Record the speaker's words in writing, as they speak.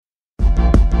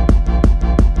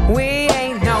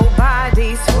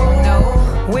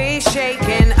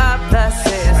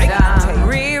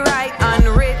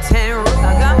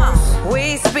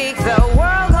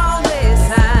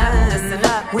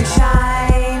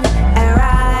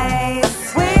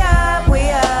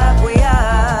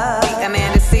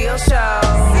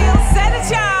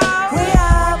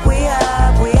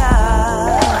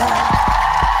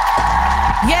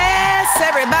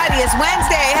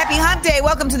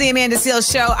the Amanda Seales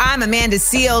Show. I'm Amanda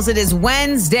Seales. It is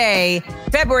Wednesday,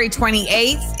 February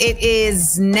 28th. It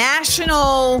is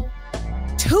National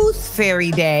Tooth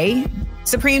Fairy Day.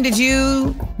 Supreme, did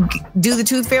you do the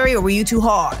Tooth Fairy or were you too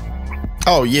hard?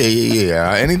 Oh,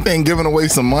 yeah. Anything giving away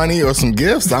some money or some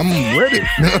gifts, I'm with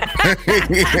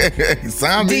it.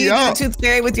 Sign me up. Do you do the Tooth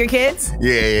Fairy with your kids?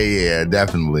 Yeah,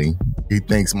 definitely. He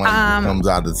thinks money comes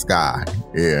out of the sky.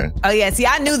 Yeah. Oh, yeah. See,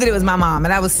 I knew that it was my mom,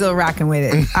 and I was still rocking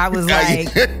with it. I was like...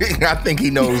 I think he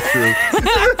knows, too.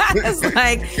 It's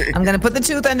like, I'm going to put the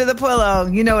tooth under the pillow.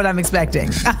 You know what I'm expecting.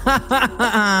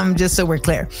 Just so we're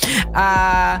clear.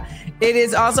 It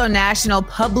is also National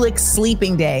Public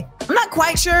Sleeping Day. I'm not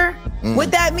quite sure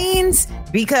what that means,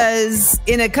 because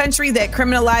in a country that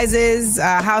criminalizes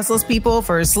houseless people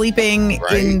for sleeping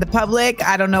in the public,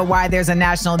 I don't know why there's a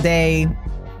national day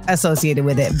associated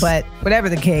with it. But whatever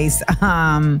the case,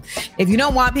 if you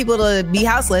don't want people to be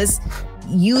houseless,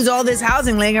 use all this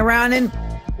housing laying around and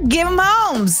give them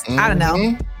homes. I don't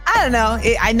know.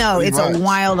 I know it's a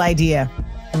wild idea.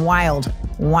 Wild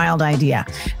idea.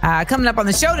 Coming up on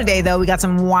the show today, though, we got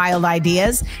some wild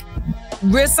ideas.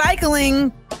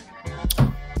 Recycling.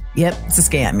 Yep, it's a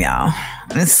scam, y'all.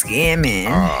 It's scamming.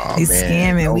 It's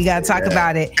scamming. We got to talk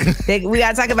about it. We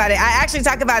got to talk about it. I actually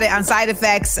talk about it on side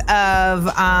effects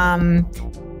of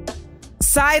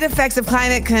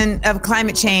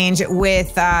climate change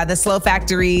with the Slow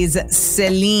Factory's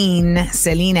Celine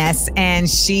S, and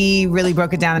she really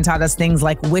broke it down and taught us things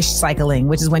like wish cycling,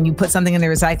 which is when you put something in the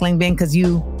recycling bin because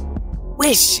you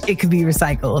wish it could be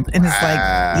recycled, and it's like,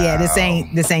 yeah, this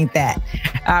ain't that.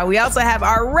 We also have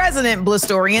our resident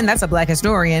Blistorian, that's a Black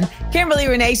historian, Kimberly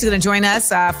Renee. She's going to join us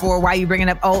for Why You Bringing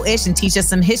Up Old Ish and teach us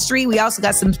some history. We also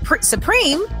got some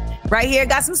Supreme right here,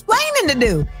 got some splaining to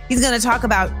do. He's going to talk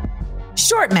about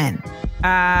short men.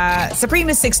 Supreme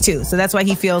is 6'2", so that's why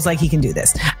he feels like he can do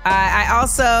this. I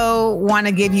also want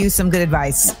to give you some good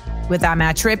advice with I'm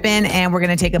Not Trippin', and we're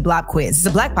going to take a blop quiz. It's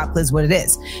a black pop quiz, what it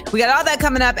is. We got all that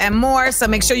coming up and more, so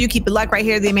make sure you keep it locked right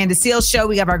here at the Amanda Seales Show.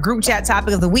 We have our group chat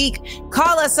topic of the week.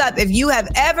 Call us up if you have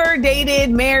ever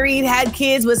dated, married, had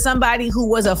kids with somebody who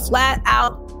was a flat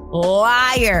out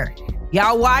liar.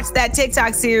 Y'all watch that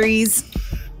TikTok series,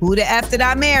 Who the F Did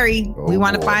I Marry? We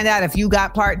want to find out if you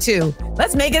got part 2.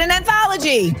 Let's make it an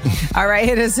anthology. All right,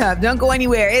 hit us up. Don't go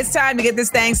anywhere. It's time to get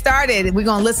this thing started. We're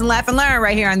going to listen, laugh, and learn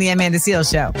right here on the Amanda Seales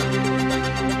Show.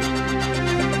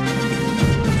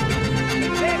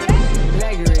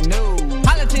 Blackberry news.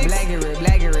 Politics.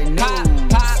 Blackberry news. Pop.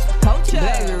 Culture.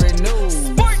 Blackberry news.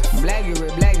 Sports.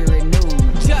 Blackberry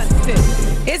news.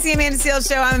 Justice. It's the Amanda Seales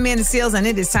Show. I'm Amanda Seales, and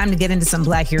it is time to get into some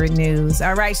Blackberry news.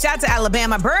 All right, shout out to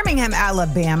Alabama, Birmingham,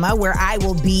 Alabama, where I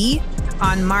will be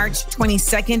on March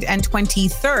 22nd and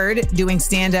 23rd doing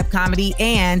stand-up comedy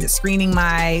and screening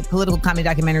my political comedy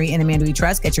documentary In Amanda We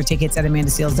Trust. Get your tickets at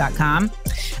amandaseales.com.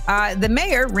 The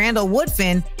mayor, Randall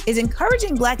Woodfin, is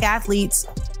encouraging Black athletes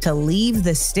to leave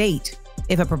the state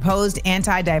if a proposed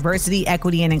anti-diversity,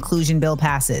 equity, and inclusion bill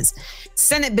passes.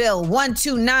 Senate Bill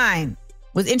 129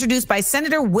 was introduced by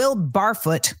Senator Will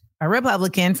Barfoot, a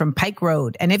Republican from Pike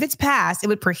Road. And if it's passed, it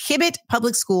would prohibit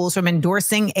public schools from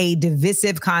endorsing a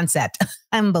divisive concept.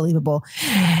 Unbelievable.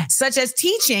 Such as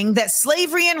teaching that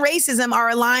slavery and racism are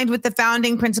aligned with the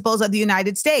founding principles of the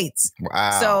United States.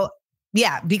 Wow. So,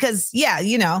 yeah, because,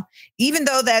 even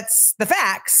though that's the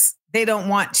facts, they don't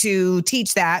want to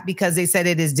teach that because they said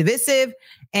it is divisive.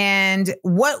 And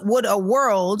what would a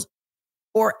world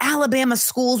or Alabama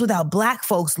schools without Black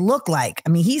folks look like? I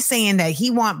mean, he's saying that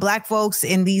he want Black folks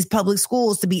in these public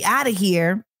schools to be out of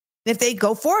here if they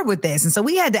go forward with this. And so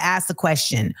we had to ask the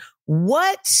question,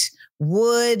 what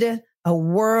would a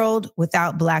world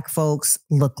without Black folks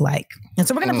look like? And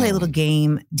so we're going to play a little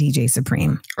game, DJ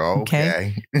Supreme.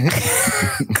 Okay.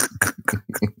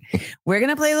 We're going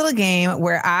to play a little game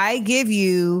where I give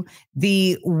you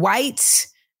the white,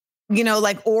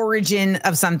 origin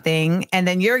of something. And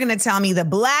then you're going to tell me the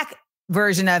Black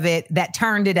version of it that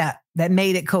turned it up, that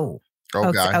made it cool.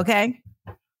 Okay.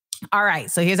 All right.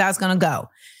 So here's how it's going to go.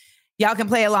 Y'all can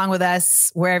play along with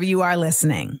us wherever you are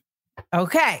listening.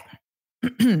 Okay.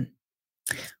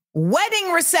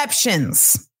 Wedding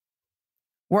receptions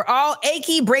were all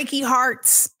achy, breaky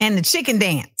hearts and the chicken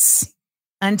dance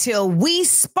until we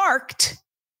sparked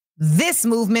this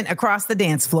movement across the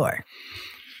dance floor.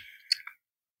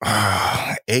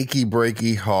 Achy,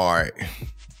 breaky heart.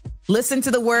 Listen to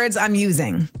the words I'm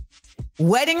using.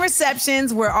 Wedding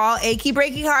receptions were all achy,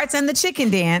 breaky hearts and the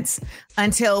chicken dance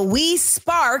until we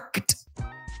sparked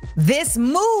this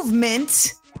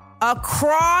movement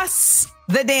across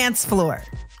the dance floor.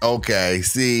 Okay,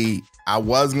 see, I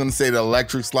was going to say the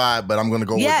electric slide, but I'm going to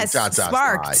go with the cha-cha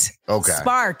sparked. slide. Okay.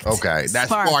 Sparked. Okay. That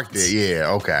sparked it.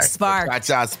 Yeah. Okay. Sparked.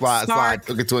 Cha-cha slide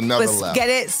took it to another level. Get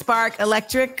it? Spark,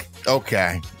 electric.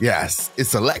 Okay. Yes.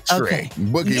 It's electric. Okay.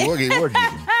 Boogie, woogie, woogie.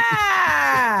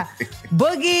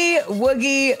 Boogie,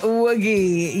 woogie,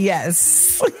 woogie.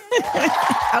 Yes.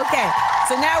 Okay.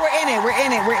 So now we're in it.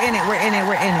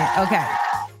 Okay.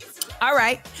 All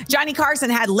right. Johnny Carson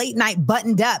had late night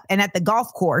buttoned up and at the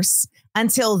golf course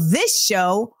until this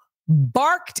show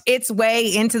barked its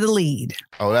way into the lead.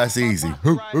 Oh, that's easy. That's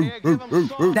right.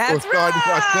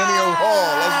 Arsenio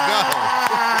Hall. Let's go.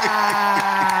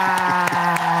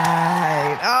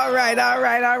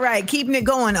 All right. Keeping it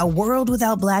going. A world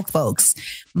without black folks.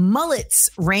 Mullets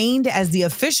reigned as the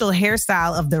official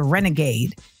hairstyle of the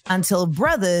renegade until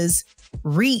brothers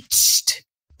reached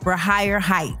for higher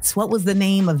heights. What was the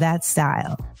name of that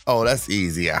style? Oh, that's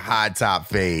easy. A high top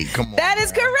fade. Come on. That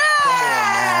is correct.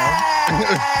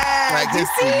 Like you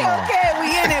see? Okay,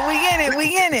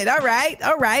 we in it.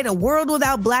 All right. A world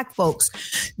without black folks.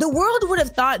 The world would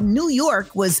have thought New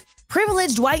York was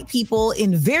privileged white people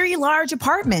in very large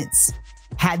apartments.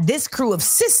 Had this crew of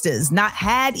sisters not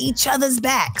had each other's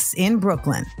backs in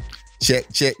Brooklyn. Check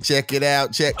it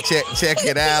out. Check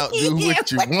it out. Do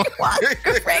what you want.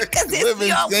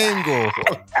 Living single.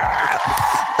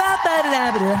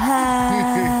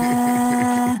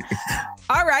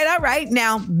 All right.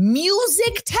 Now,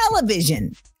 music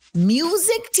television.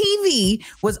 Music TV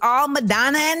was all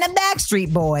Madonna and the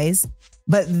Backstreet Boys,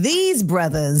 but these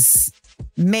brothers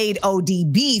made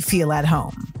ODB feel at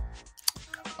home.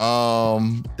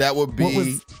 That would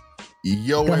be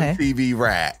Yo MTV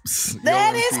Raps.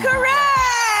 That is correct.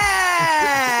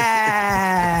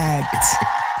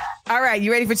 All right,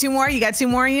 you ready for two more? You got two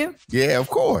more in you? Yeah, of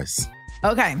course.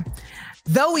 Okay.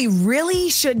 Though we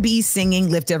really should be singing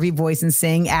Lift Every Voice and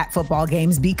Sing at football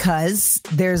games because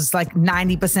there's like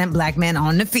 90% black men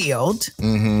on the field.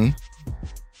 Mm-hmm.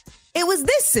 It was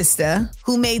this sister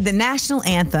who made the national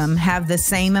anthem have the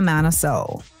same amount of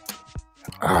soul.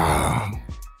 I'm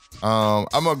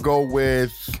going to go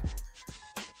with...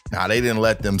 Nah, they didn't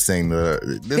let them sing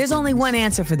There's only one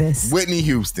answer for this. Whitney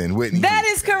Houston. That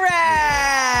is correct.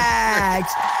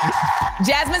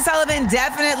 Jasmine Sullivan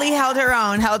definitely held her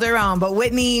own, but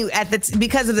Whitney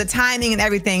because of the timing and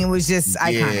everything, it was just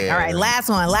iconic. Yeah. All right, last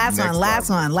one.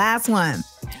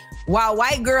 While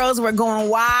white girls were going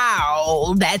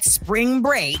wild that spring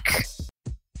break,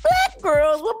 black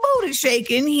girls were booty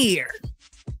shaking here.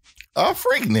 A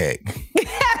Freaknik. There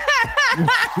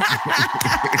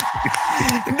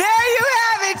you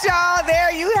have it, y'all.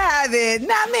 There you have it.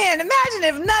 Now, man, imagine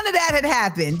if none of that had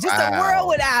happened. Just a world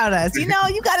without us. You know,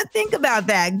 you got to think about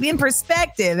that. Be in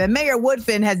perspective. And Mayor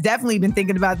Woodfin has definitely been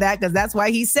thinking about that because that's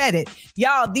why he said it.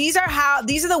 Y'all, these are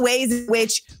the ways in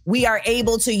which we are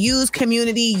able to use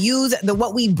community, use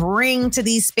what we bring to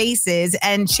these spaces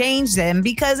and change them.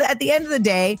 Because at the end of the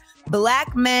day,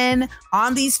 black men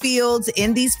on these fields,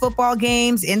 in these football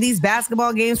games, in these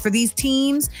basketball games for these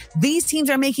teams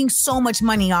are making so much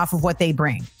money off of what they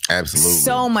bring. Absolutely.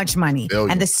 So much money.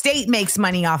 Billions. And the state makes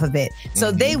money off of it.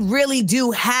 So they really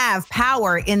do have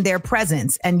power in their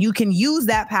presence. And you can use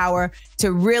that power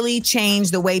to really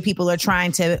change the way people are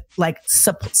trying to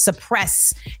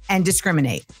suppress and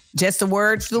discriminate. Just a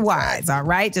word to the wise, all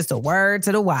right? Just a word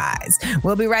to the wise.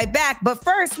 We'll be right back. But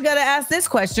first, we got to ask this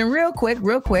question real quick.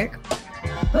 But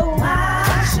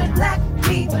why should black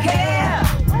people care?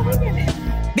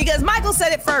 Because Michael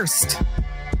said it first.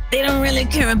 They don't really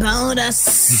care about us.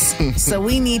 So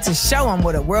we need to show them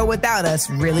what a world without us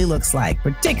really looks like,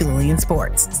 particularly in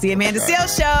sports. It's the Amanda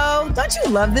Seales Show. Don't you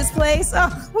love this place?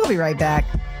 Oh, we'll be right back.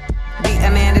 The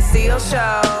Amanda Seales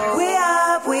Show. We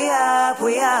up.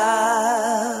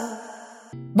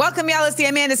 Welcome, y'all. It's the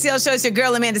Amanda Seales Show. It's your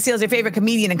girl, Amanda Seales, your favorite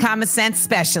comedian and common sense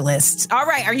specialist. All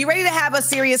right. Are you ready to have a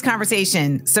serious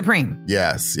conversation, Supreme?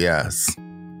 Yes.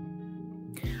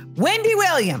 Wendy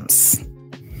Williams.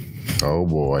 Oh,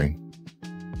 boy.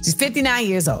 She's 59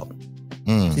 years old.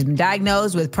 She's been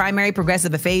diagnosed with primary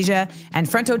progressive aphasia and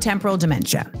frontotemporal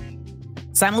dementia.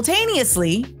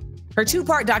 Simultaneously, her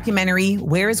two-part documentary,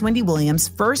 Where is Wendy Williams,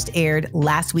 first aired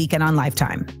last weekend on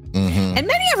Lifetime. And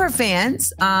many of her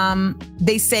fans,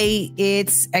 they say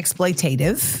it's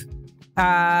exploitative.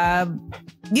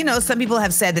 Some people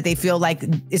have said that they feel like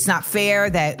it's not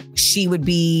fair that she would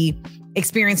be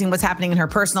experiencing what's happening in her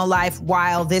personal life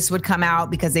while this would come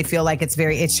out because they feel like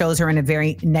it shows her in a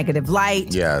very negative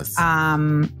light. Yes. So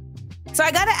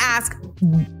I got to ask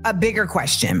a bigger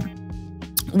question,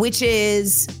 which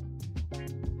is,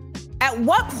 at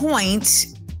what point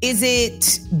is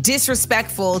it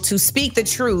disrespectful to speak the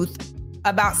truth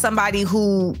about somebody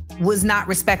who was not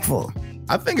respectful.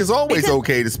 I think it's always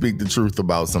okay to speak the truth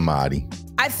about somebody.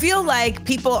 I feel like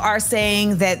people are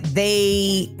saying that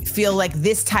they feel like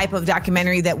this type of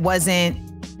documentary that wasn't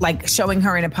like showing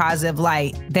her in a positive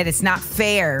light, that it's not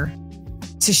fair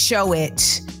to show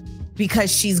it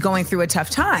because she's going through a tough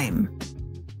time.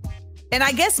 And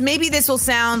I guess maybe this will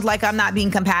sound like I'm not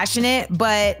being compassionate,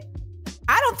 but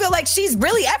I don't feel like she's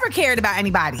really ever cared about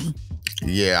anybody.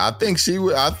 Yeah, I think she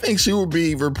would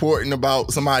be reporting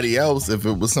about somebody else if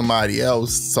it was somebody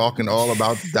else talking all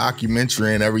about the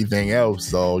documentary and everything else.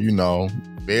 So, you know,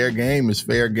 fair game is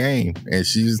fair game. And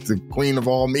she's the queen of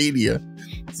all media.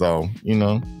 So, you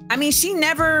know. I mean, she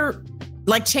never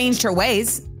like changed her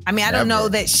ways. I mean, I don't know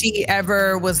that she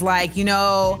ever was like, you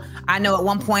know, I know at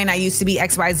one point I used to be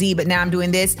XYZ, but now I'm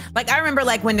doing this. Like, I remember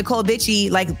like when Nicole Bitchie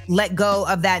like let go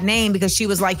of that name because she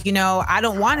was like, you know, I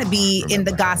don't want to be in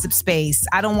the gossip space.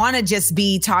 I don't want to just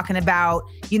be talking about,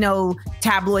 you know,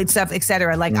 tabloid stuff, et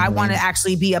cetera. Like, I want to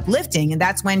actually be uplifting. And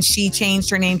that's when she changed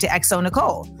her name to XO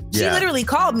Nicole. She literally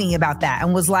called me about that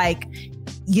and was like,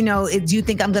 you know, do you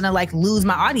think I'm going to like lose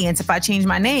my audience if I change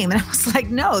my name? And I was like,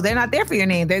 no, they're not there for your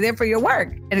name. They're there for your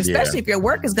work. And especially if your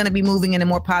work is going to be moving in a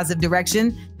more positive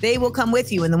direction, they will come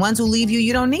with you. And the ones who leave you,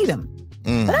 you don't need them.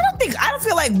 But I don't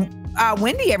feel like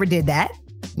Wendy ever did that.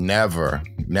 Never.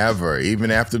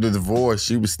 Even after the divorce,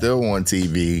 she was still on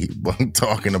TV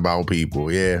talking about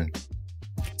people. Yeah.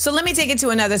 So let me take it to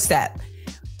another step.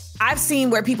 I've seen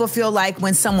where people feel like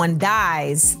when someone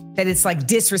dies, that it's like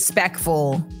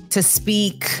disrespectful to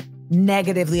speak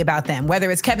negatively about them, whether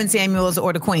it's Kevin Samuels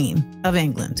or the Queen of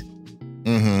England.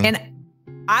 And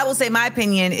I will say my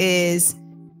opinion is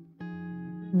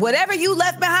whatever you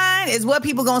left behind is what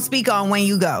people gonna speak on when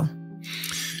you go.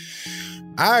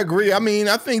 I agree. I mean,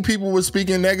 I think people were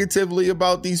speaking negatively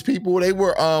about these people. They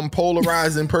were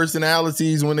polarizing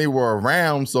personalities when they were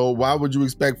around. So why would you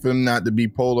expect for them not to be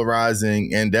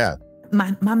polarizing in death?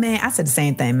 My man, I said the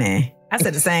same thing, man. I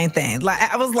said the same thing. Like,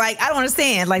 I was like, I don't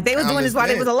understand. Like, they was doing this while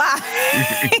they was alive.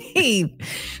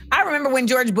 I remember when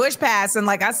George Bush passed and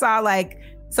like, I saw like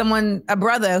a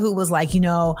brother who was like, you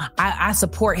know, I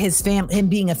support him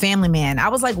being a family man. I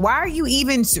was like, why are you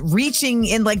even reaching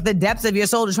in like the depths of your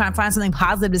soul to try and find something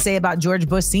positive to say about George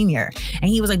Bush Sr.?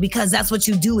 And he was like, because that's what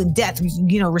you do in death.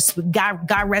 You know,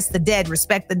 God rest the dead,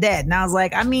 respect the dead. And I was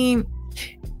like, I mean,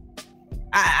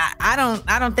 I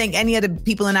don't think any of the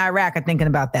people in Iraq are thinking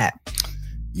about that.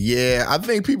 Yeah, I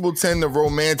think people tend to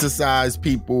romanticize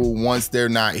people once they're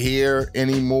not here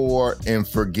anymore and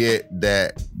forget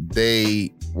that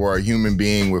they were a human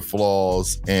being with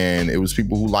flaws, and it was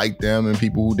people who liked them and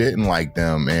people who didn't like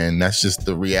them. And that's just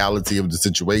the reality of the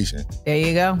situation. There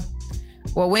you go.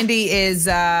 Well, Wendy is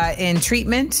in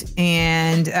treatment,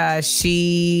 and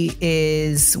she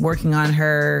is working on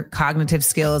her cognitive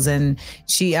skills, and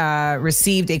she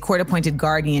received a court-appointed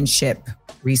guardianship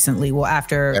recently. Well,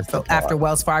 after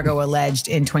Wells Fargo alleged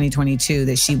in 2022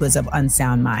 that she was of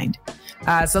unsound mind.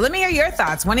 So let me hear your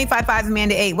thoughts.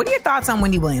 1-855-AMANDA-8. What are your thoughts on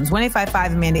Wendy Williams?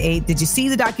 1-855-AMANDA-8. Did you see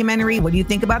the documentary? What do you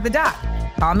think about the doc?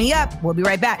 Call me up. We'll be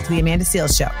right back to the Amanda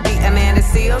Seales Show. The Amanda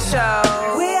Seales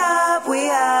Show. We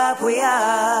up.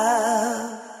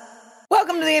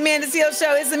 Welcome to the Amanda Seales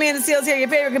Show. It's Amanda Seales here, your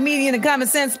favorite comedian and common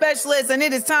sense specialist. And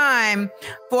it is time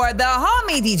for the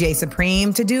homie DJ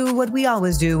Supreme to do what we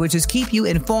always do, which is keep you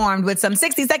informed with some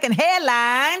 60-second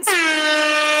headlines.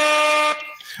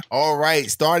 All right.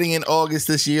 Starting in August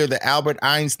this year, the Albert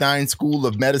Einstein School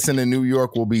of Medicine in New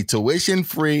York will be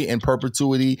tuition-free in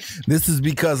perpetuity. This is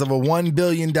because of a $1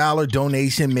 billion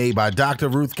donation made by Dr.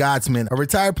 Ruth Gottsman, a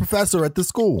retired professor at the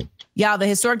school. Y'all, the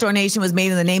historic donation was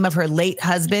made in the name of her late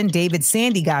husband, David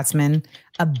Sandy Gottsman,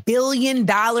 a $1 billion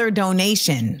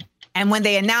donation. And when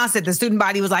they announced it, the student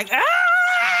body was like,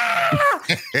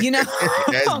 you know,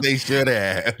 as they should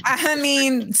have. I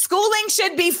mean, schooling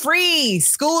should be free.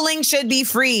 Schooling should be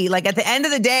free. Like at the end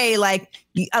of the day, like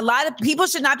a lot of people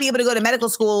should not be able to go to medical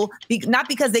school, not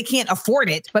because they can't afford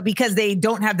it, but because they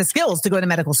don't have the skills to go to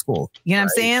medical school. You know what I'm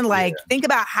saying? Like, think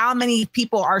about how many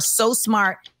people are so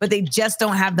smart, but they just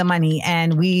don't have the money.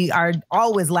 And we are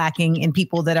always lacking in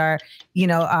people that are, you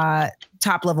know,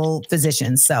 top level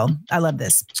physicians. So I love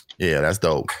this. Yeah, that's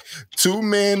dope. 2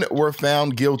 men were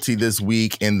found guilty this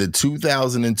week in the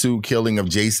 2002 killing of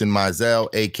Jason Mizell,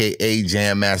 a.k.a.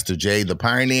 Jam Master Jay, the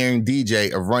pioneering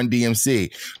DJ of Run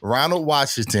DMC. Ronald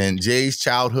Washington, Jay's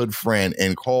childhood friend,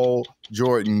 and Cole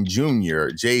Jordan Jr.,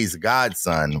 Jay's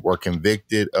godson, were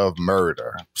convicted of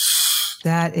murder.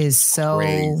 That is so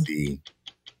crazy.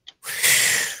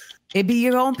 It be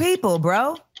your own people,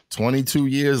 bro. 22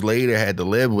 years later, had to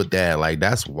live with that. Like,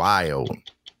 that's wild.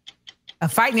 A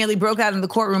fight nearly broke out in the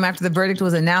courtroom after the verdict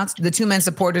was announced. The two men's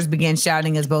supporters began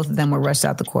shouting as both of them were rushed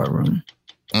out the courtroom.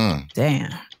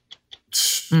 Damn.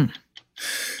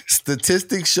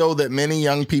 Statistics show that many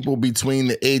young people between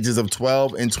the ages of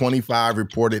 12 and 25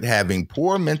 reported having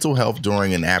poor mental health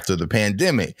during and after the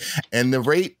pandemic. And the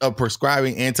rate of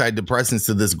prescribing antidepressants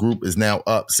to this group is now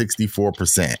up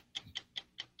 64%.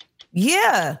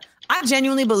 Yeah. I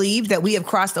genuinely believe that we have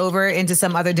crossed over into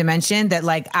some other dimension, that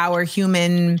like our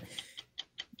human,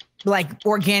 like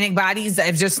organic bodies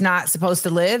are just not supposed to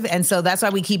live. And so that's why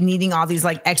we keep needing all these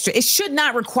like extra. It should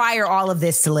not require all of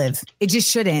this to live. It just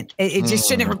shouldn't. It just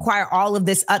shouldn't require all of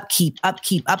this upkeep.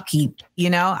 You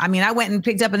know, I mean, I went and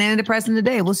picked up an antidepressant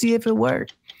today. We'll see if it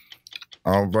worked.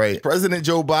 All right. President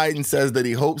Joe Biden says that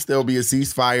he hopes there'll be a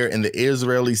ceasefire in the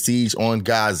Israeli siege on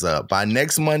Gaza. By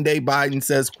next Monday, Biden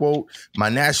says, quote, "My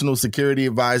national security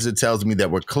advisor tells me that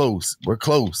we're close. We're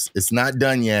close. It's not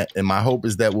done yet. And my hope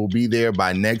is that we'll be there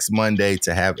by next Monday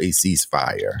to have a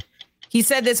ceasefire." He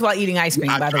said this while eating ice cream,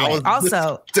 by the way.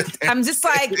 Also, I'm just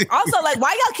like, why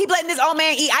y'all keep letting this old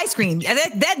man eat ice cream?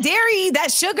 That dairy,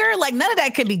 that sugar, like none of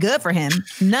that could be good for him.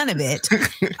 None of it.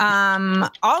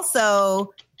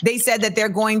 Also, they said that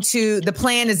the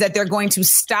plan is that they're going to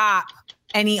stop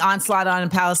any onslaught on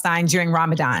Palestine during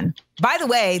Ramadan. By the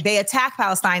way, they attack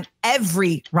Palestine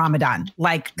every Ramadan,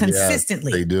 like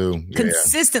consistently. Yeah, they do. Yeah.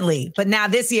 Consistently. But now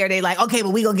this year, they like, okay,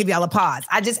 well, we're going to give y'all a pause.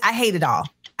 I hate it all.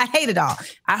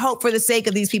 I hope for the sake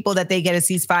of these people that they get a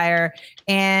ceasefire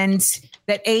and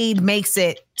that aid makes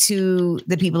it to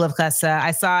the people of Gaza. I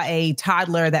saw a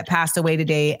toddler that passed away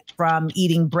today from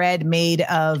eating bread made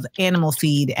of animal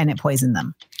feed, and it poisoned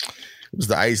them. It was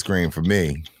the ice cream for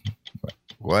me.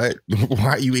 What? Why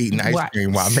are you eating ice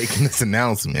cream while making this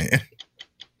announcement?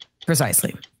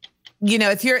 Precisely. You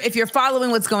know, if you're following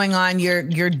what's going on,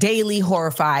 you're daily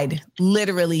horrified.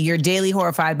 Literally, you're daily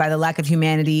horrified by the lack of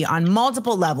humanity on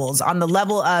multiple levels. On the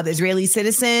level of Israeli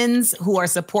citizens who are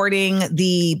supporting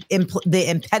the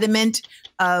impediment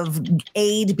of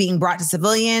aid being brought to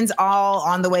civilians, all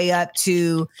on the way up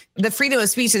to the freedom of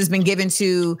speech that has been given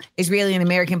to Israeli and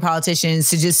American politicians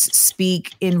to just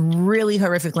speak in really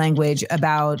horrific language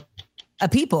about a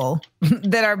people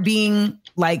that are being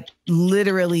like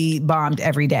literally bombed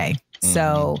every day.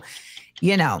 So,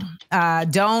 you know,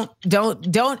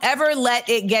 don't ever let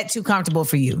it get too comfortable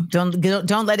for you. Don't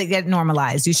let it get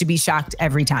normalized. You should be shocked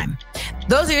every time.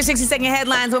 Those are your 60-second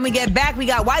headlines. When we get back, we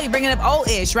got Why You Bringing Up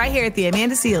Old-ish right here at the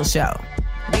Amanda Seales Show.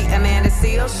 The Amanda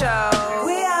Seales Show.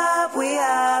 We up.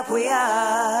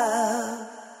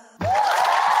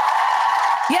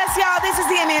 Yes, y'all, this is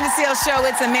the Amanda Seales Show.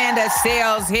 It's Amanda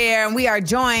Seales here, and we are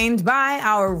joined by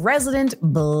our resident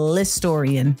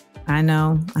Blisstorian. I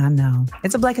know.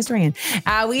 It's a Black historian.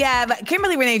 We have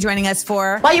Kimberly Renee joining us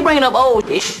for Why You Bringing Up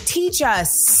Old-ish? Teach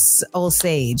us, old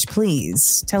sage,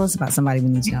 please. Tell us about somebody we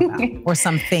need to know about or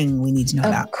something we need to know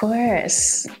about. Of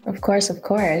course.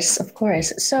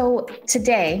 So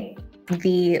today,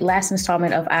 the last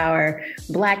installment of our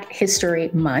Black History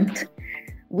Month,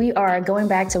 we are going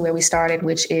back to where we started,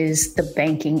 which is the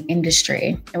banking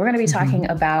industry. And we're going to be talking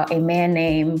about a man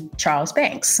named Charles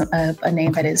Banks, a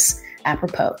name that is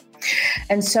apropos.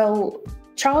 And so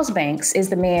Charles Banks is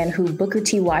the man who Booker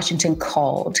T. Washington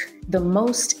called the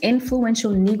most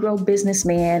influential Negro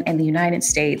businessman in the United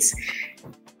States.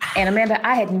 And Amanda,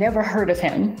 I had never heard of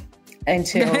him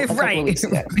until a couple of weeks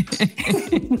ago.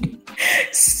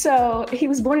 So he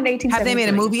was born in 1873. Have they made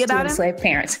a movie about him? Enslaved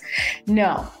parents.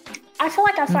 No. I feel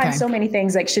like I find so many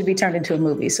things that should be turned into a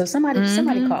movie. So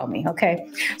somebody call me, okay?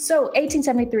 So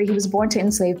 1873, he was born to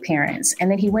enslaved parents. And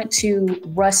then he went to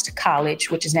Rust College,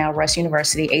 which is now Rust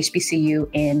University, HBCU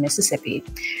in Mississippi.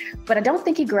 But I don't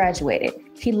think he graduated.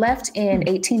 He left in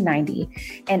 1890.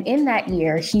 And in that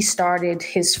year, he started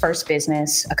his first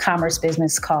business, a commerce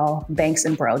business called Banks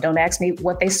 & Bro. Don't ask me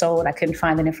what they sold. I couldn't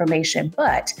find that information.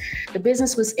 But the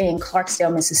business was in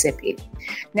Clarksdale, Mississippi.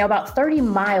 Now, about 30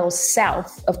 miles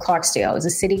south of Clarksdale is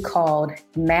a city called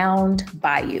Mound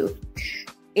Bayou.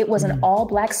 It was an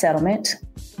all-Black settlement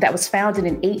that was founded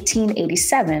in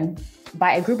 1887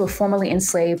 by a group of formerly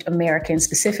enslaved Americans,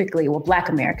 Black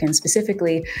Americans,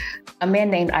 specifically a man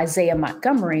named Isaiah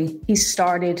Montgomery. He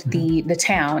started the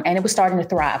town, and it was starting to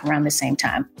thrive around the same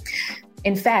time.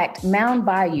 In fact, Mound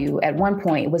Bayou at one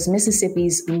point was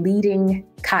Mississippi's leading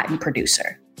cotton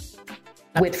producer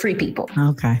with free people.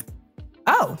 Okay.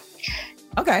 Oh,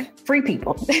 okay. Free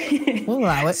people. We'll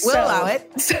allow it.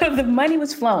 So the money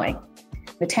was flowing.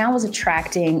 The town was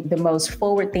attracting the most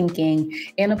forward-thinking,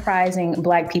 enterprising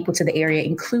Black people to the area,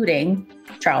 including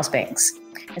Charles Banks.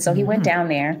 And so he went down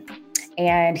there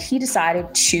and he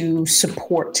decided to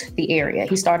support the area.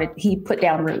 He put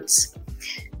down roots.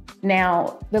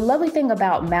 Now, the lovely thing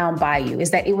about Mound Bayou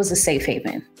is that it was a safe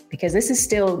haven because this is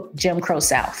still Jim Crow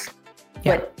South,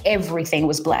 but everything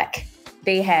was Black.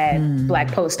 They had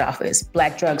Black post office,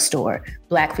 Black drugstore,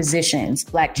 Black physicians,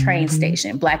 Black train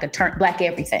station, Black attorney, Black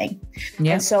everything.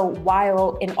 Yep. And so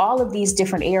while in all of these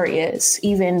different areas,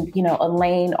 even,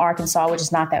 Elaine, Arkansas, which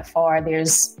is not that far,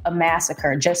 there's a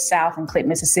massacre just south in Clinton,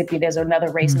 Mississippi. There's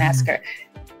another race massacre.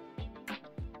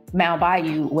 Mound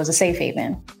Bayou was a safe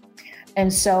haven.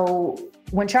 And so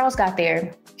when Charles got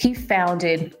there, he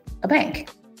founded a bank,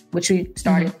 which we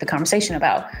started the conversation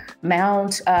about,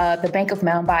 the Bank of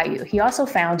Mound Bayou. He also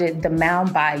founded the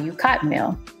Mound Bayou Cotton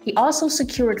Mill. He also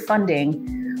secured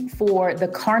funding for the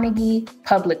Carnegie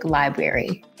Public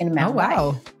Library in Mound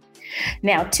Bayou.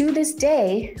 Now, to this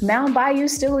day, Mound Bayou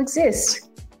still exists,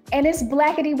 and it's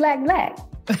blackety black.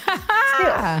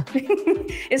 Still.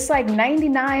 It's like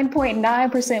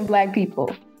 99.9% Black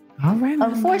people. All right.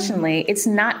 Unfortunately, it's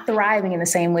not thriving in the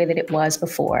same way that it was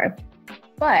before.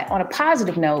 But on a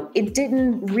positive note, it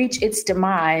didn't reach its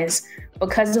demise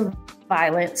because of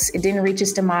violence. It didn't reach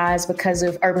its demise because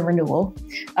of urban renewal.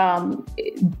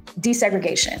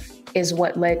 Desegregation is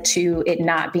what led to it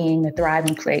not being the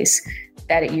thriving place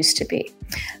that it used to be.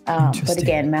 But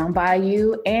again, Mound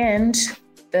Bayou and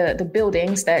the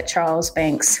buildings that Charles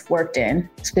Banks worked in,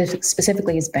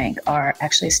 specifically his bank, are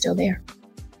actually still there.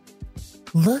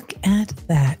 Look at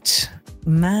that.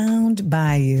 Mound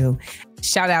Bayou.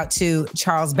 Shout out to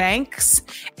Charles Banks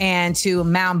and to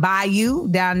Mound Bayou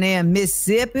down there in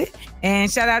Mississippi.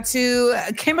 And shout out to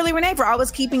Kimberly Renee for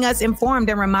always keeping us informed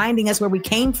and reminding us where we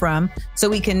came from so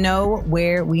we can know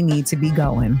where we need to be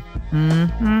going.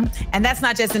 And that's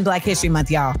not just in Black History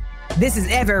Month, y'all. This is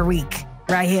every week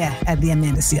right here at The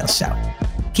Amanda Seales Show.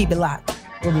 Keep it locked.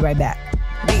 We'll be right back.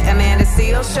 The Amanda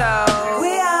Seales Show.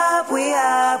 We up, we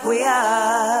up, we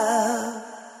up.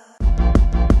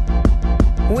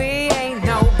 We ain't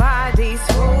nobody's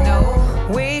fool. No.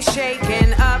 We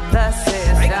shaking up the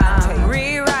system.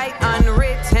 Rewrite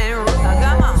unwritten rules.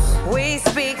 Come on. We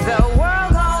speak, the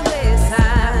world gon'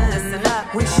 listen. Listen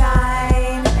up. We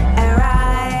shine and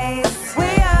rise. We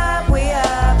up, we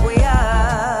up, we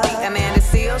up. The Amanda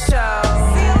Seales Show.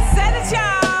 Seales said it,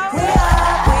 y'all. We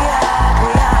up, we up,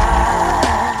 we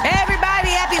up.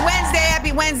 Everybody, happy Wednesday,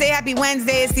 happy Wednesday, happy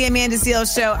Wednesday. It's the Amanda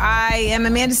Seales Show. I am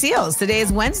Amanda Seales. Today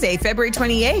is Wednesday, February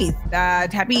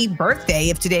 28th. Happy birthday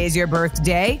if today is your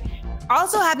birthday.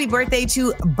 Also, happy birthday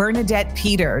to Bernadette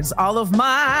Peters. All of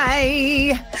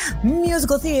my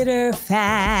musical theater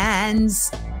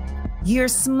fans. You're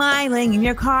smiling in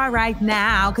your car right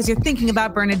now because you're thinking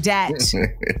about Bernadette.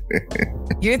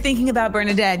 You're thinking about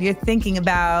Bernadette. You're thinking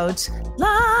about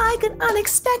like an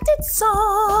unexpected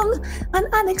song, an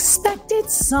unexpected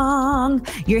song.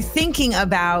 You're thinking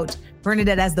about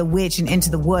Bernadette as the witch in Into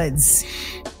the Woods.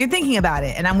 You're thinking about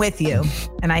it, and I'm with you,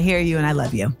 and I hear you, and I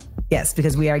love you. Yes,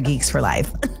 because we are geeks for life.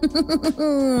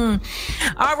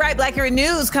 All right, Black Hero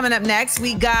News coming up next.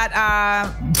 We got,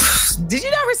 did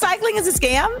you know recycling is a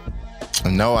scam?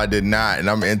 No, I did not. And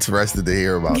I'm interested to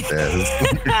hear about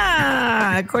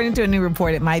that. According to a new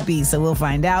report, it might be. So we'll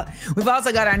find out. We've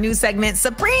also got our new segment,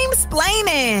 Supreme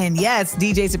Splaining. Yes,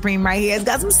 DJ Supreme right here has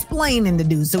got some splaining to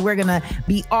do. So we're going to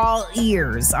be all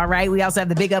ears. All right. We also have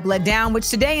the Big Up Let Down, which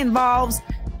today involves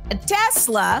a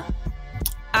Tesla,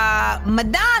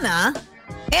 Madonna,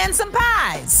 and some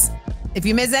pies. If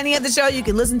you miss any of the show, you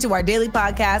can listen to our daily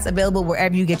podcast available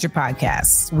wherever you get your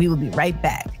podcasts. We will be right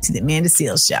back to the Amanda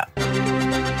Seales Show.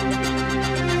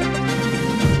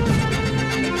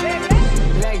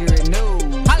 Blackberry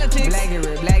news. Politics.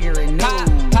 Blackberry news.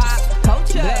 Pop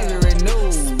culture. Blackberry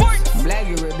news. Sports.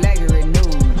 Blackberry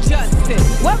news.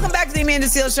 Justice. Welcome back to the Amanda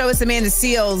Seales Show. It's Amanda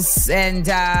Seales, and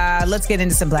let's get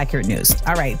into some Black Hero News.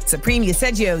 All right, Supreme, you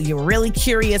said you're really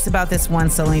curious about this one,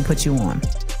 so let me put you on.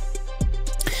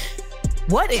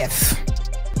 What if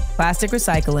plastic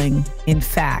recycling, in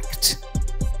fact,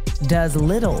 does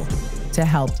little to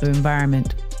help the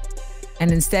environment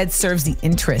and instead serves the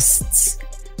interests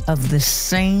of the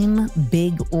same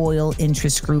big oil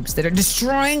interest groups that are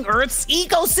destroying Earth's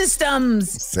ecosystems?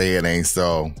 Say it ain't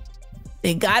so.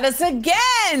 They got us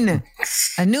again.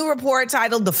 A new report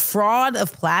titled The Fraud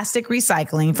of Plastic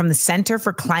Recycling from the Center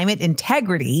for Climate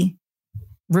Integrity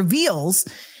reveals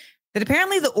that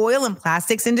apparently the oil and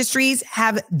plastics industries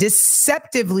have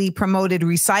deceptively promoted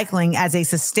recycling as a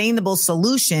sustainable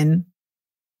solution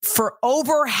for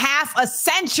over half a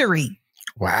century.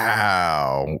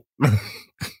 Wow.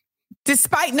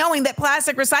 Despite knowing that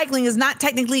plastic recycling is not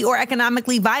technically or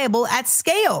economically viable at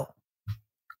scale.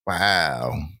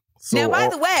 Wow. So, now, by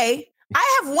the way,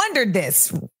 I have wondered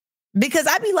this because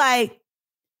I'd be like,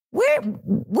 where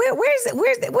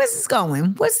where's this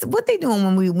going? What they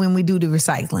doing when we do the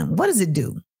recycling? What does it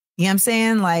do? You know what I'm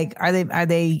saying? Like, are they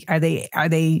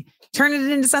turning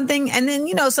it into something? And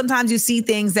then, sometimes you see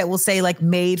things that will say like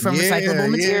made from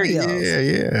recyclable materials.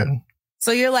 Yeah.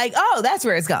 So you're like, oh, that's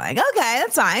where it's going. Okay,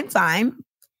 that's fine.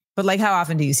 But like, how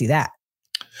often do you see that?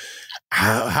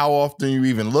 How often are you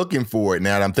even looking for it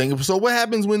now that I'm thinking? So what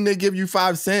happens when they give you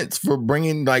 5 cents for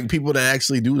bringing like people that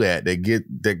actually do that? They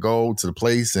go to the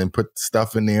place and put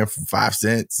stuff in there for 5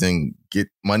 cents and get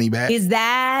money back. Is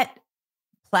that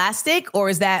plastic or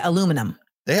is that aluminum?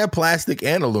 They have plastic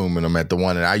and aluminum at the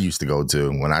one that I used to go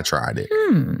to when I tried it.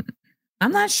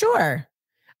 I'm not sure.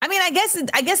 I mean, I guess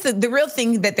the real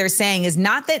thing that they're saying is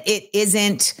not that it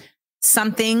isn't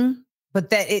something, but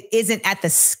that it isn't at the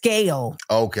scale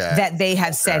that they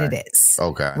have said it is.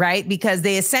 Okay. Right? Because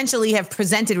they essentially have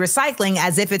presented recycling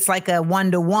as if it's like a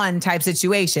 1-to-1 type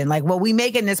situation. Like, well, we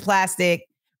making this plastic,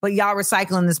 but y'all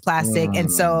recycling this plastic.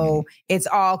 And so it's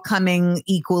all coming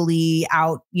equally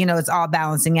out. It's all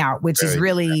balancing out, which is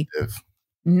really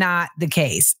not the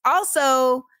case.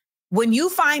 Also, when you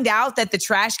find out that the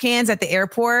trash cans at the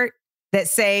airport that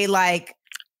say like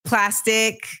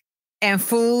plastic and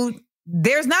food,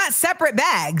 there's not separate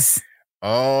bags.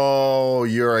 Oh,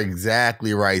 you're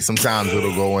exactly right. Sometimes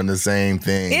it'll go in the same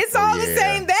thing. It's all the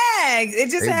same bag. It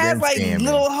just has like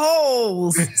little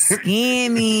holes.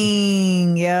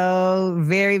 Scamming, yo.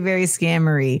 Very, very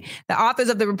scammery. The authors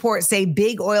of the report say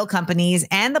big oil companies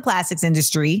and the plastics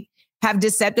industry have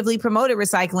deceptively promoted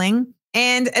recycling.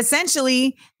 And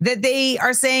essentially that they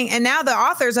are saying, and now the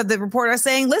authors of the report are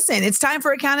saying, listen, it's time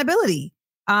for accountability.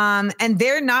 And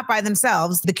they're not by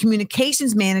themselves. The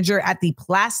communications manager at the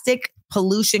Plastic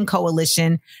Pollution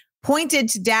Coalition pointed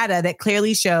to data that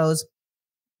clearly shows,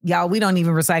 y'all, we don't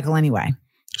even recycle anyway.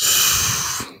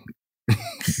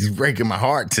 It's breaking my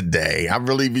heart today. I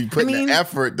really be putting the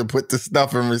effort to put the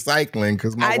stuff in recycling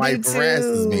because my wife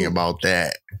harasses me about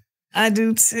that. I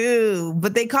do too,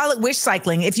 but they call it wish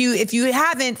cycling. If you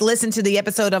haven't listened to the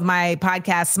episode of my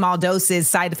podcast, Small Doses,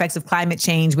 Side Effects of Climate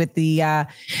Change with the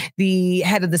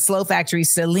head of the Slow Factory,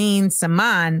 Celine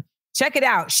Saman, check it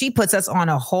out. She puts us on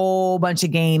a whole bunch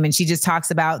of game and she just talks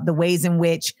about the ways in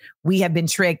which we have been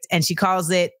tricked. And she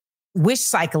calls it wish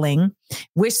cycling.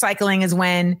 Wish cycling is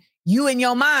when you in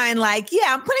your mind, like,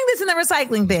 yeah, I'm putting this in the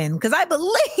recycling bin because I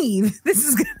believe this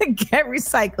is going to get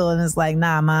recycled. And it's like,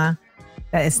 nah, ma.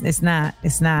 It's not.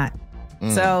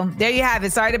 So there you have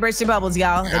it. Sorry to burst your bubbles,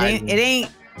 y'all. It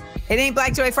ain't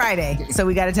Black Joy Friday. So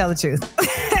we got to tell the truth.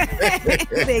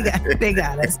 they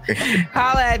got us.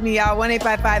 Holla at me, y'all.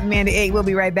 1-855-AMANDA-8. We'll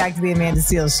be right back to the Amanda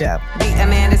Seales Show. The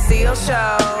Amanda Seales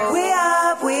Show. We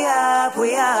up.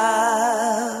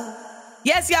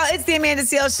 Yes, y'all. It's the Amanda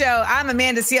Seales Show. I'm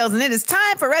Amanda Seales, and it is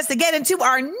time for us to get into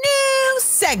our new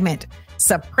segment,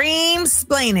 Supreme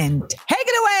Splaining. Take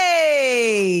it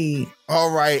away.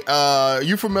 All right.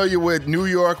 You familiar with New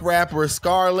York rapper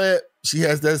Scarlett? She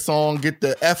has that song, Get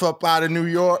the F Up Out of New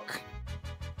York.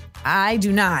 I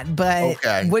do not, but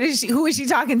who is she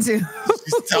talking to?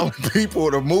 She's telling people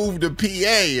to move to PA.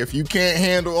 If you can't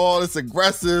handle all this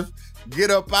aggressive, get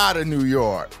up out of New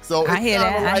York. So it's kind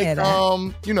of like,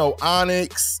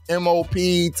 Onyx, MOP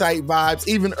type vibes,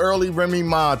 even early Remy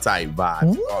Ma type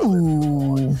vibes.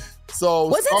 Ooh. So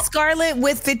wasn't Scarlett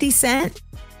with 50 Cent?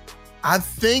 I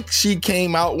think she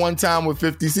came out one time with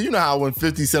 50 Cent. You know how when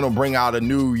 50 Cent will bring out a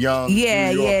new young New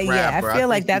York rapper, I feel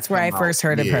like that's where I first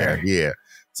heard of her. Yeah.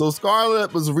 So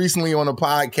Scarlett was recently on a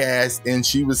podcast and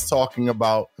she was talking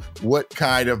about what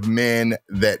kind of men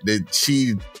that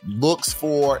she looks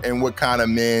for and what kind of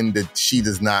men that she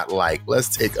does not like.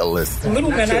 Let's take a listen.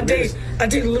 Little men, I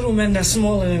date little men that's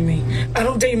smaller than me. I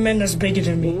don't date men that's bigger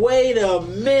than me. Wait a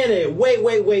minute.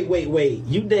 Wait.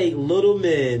 You date little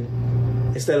men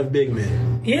instead of big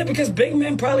men. Yeah, because big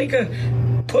men probably could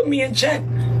put me in check.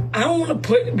 I don't want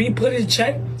to be put in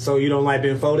check. So you don't like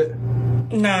being folded?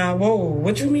 Nah, whoa,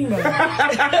 what you mean by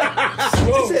that?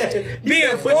 Whoa,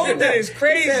 being folded is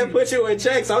crazy. He said put you in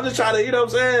check, so I'm just trying to, you know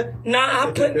what I'm saying?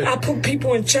 Nah, I put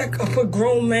people in check. I put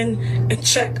grown men in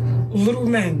check. Little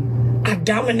men. I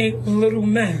dominate little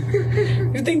men.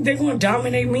 You think they're gonna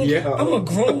dominate me? Yeah. I'm a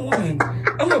grown woman.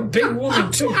 I'm a big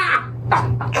woman too.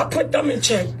 I put them in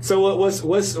check. So what's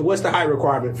the height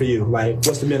requirement for you? Like,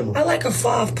 what's the minimum? I like a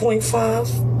 5.5,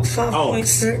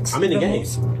 5.6. I'm in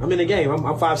the game. I'm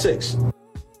 5'6".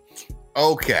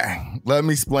 Okay, let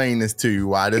me explain this to you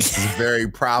why this is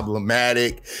very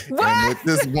problematic and what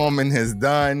this woman has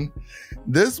done.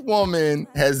 This woman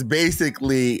has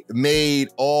basically made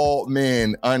all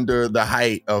men under the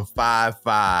height of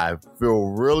 5'5"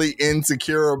 feel really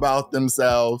insecure about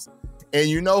themselves And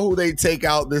you know who they take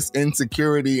out this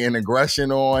insecurity and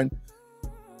aggression on?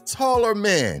 Taller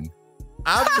men.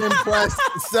 I've been pressed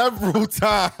several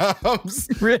times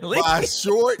by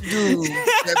short dudes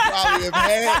that probably have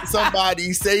had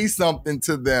somebody say something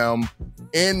to them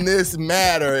in this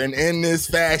matter and in this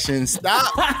fashion.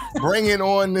 Stop bringing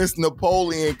on this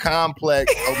Napoleon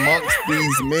complex amongst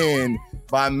these men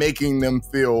by making them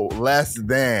feel less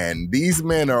than. These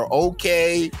men are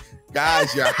okay.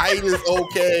 Guys, your height is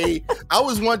okay. I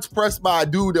was once pressed by a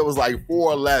dude that was like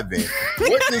 4'11".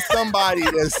 What does somebody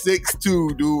that's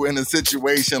 6'2" do in a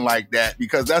situation like that?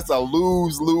 Because that's a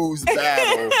lose-lose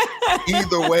battle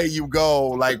either way you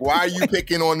go. Like, why are you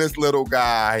picking on this little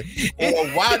guy? Or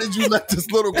why did you let this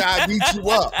little guy beat you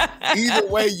up? Either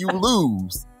way, you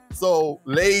lose. So,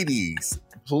 ladies,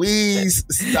 please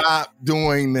stop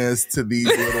doing this to these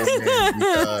little men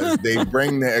because they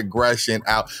bring the aggression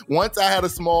out. Once I had a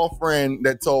small friend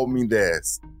that told me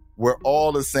this: we're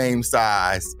all the same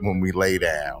size when we lay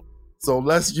down. So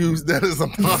let's use that as a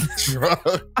mantra.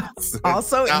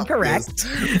 Also incorrect.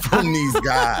 From these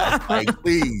guys. Like,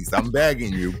 please, I'm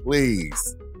begging you,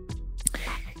 please.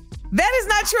 That is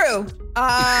not true.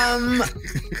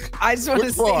 I just want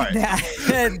to say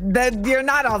that you're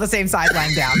not all the same size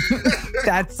lying down.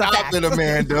 That's a fact. Stop it,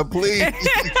 Amanda, please.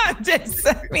 I've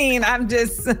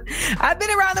been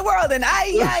around the world and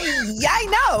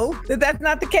I know that that's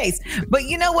not the case. But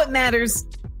you know what matters?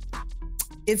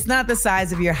 It's not the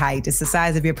size of your height. It's the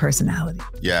size of your personality.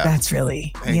 Yeah. That's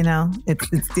really,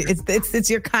 it's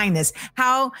your kindness.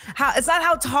 How it's not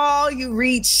how tall you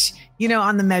reach,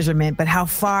 on the measurement, but how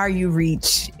far you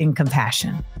reach in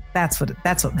compassion. That's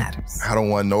what matters. I don't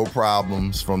want no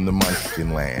problems from the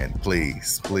Munchkin land.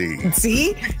 Please.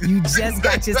 See? You just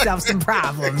got yourself some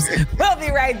problems. We'll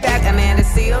be right back. Amanda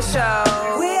Seales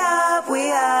Show. We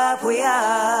up.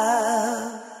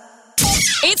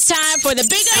 It's time for the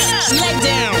Big Up, Let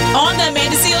Down on the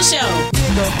Amanda Seales Show.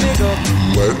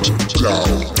 Let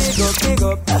down.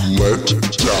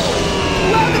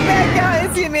 Welcome back, y'all.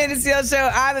 It's the Amanda Seales Show.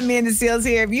 I'm Amanda Seales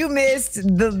here. If you missed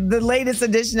the latest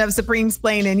edition of Supreme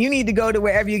Splaining, you need to go to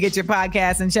wherever you get your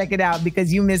podcast and check it out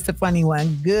because you missed a funny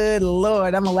one. Good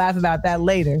Lord. I'm going to laugh about that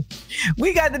later.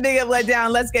 We got the Big Up, Let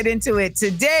Down. Let's get into it.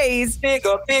 Today's Big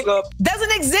Up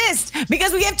doesn't exist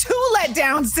because we have 2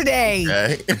 letdowns today.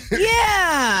 Okay.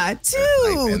 Yeah,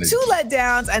 two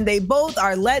letdowns, and they both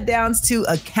are letdowns to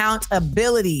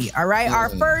accountability. All right, our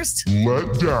first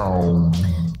letdown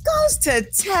goes to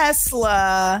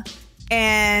Tesla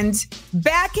and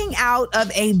backing out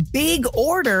of a big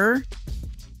order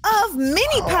of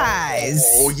mini pies.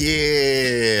 Oh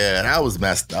yeah, that was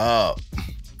messed up.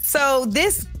 So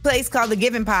this place called the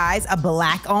Given Pies, a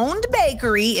Black-owned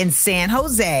bakery in San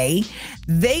Jose,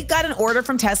 they got an order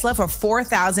from Tesla for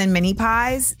 4,000 mini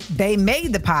pies. They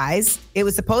made the pies. It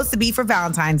was supposed to be for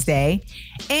Valentine's Day.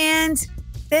 And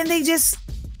then they just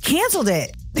canceled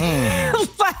it.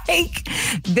 Like,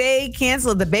 they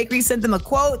canceled. The bakery sent them a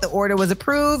quote. The order was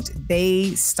approved.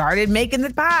 They started making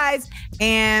the pies.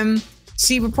 And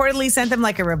she reportedly sent them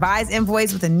like a revised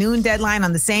invoice with a noon deadline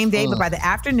on the same day. But by the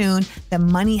afternoon, the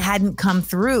money hadn't come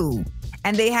through.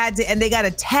 And they got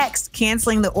a text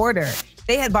canceling the order.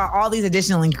 They had bought all these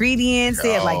additional ingredients.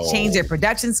 They had changed their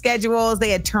production schedules. They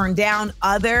had turned down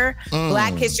other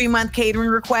Black History Month catering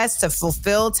requests to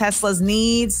fulfill Tesla's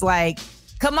needs. Like,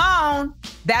 come on.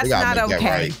 That's not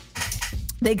okay.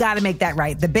 They got to make that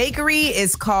right. The bakery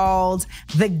is called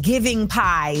The Giving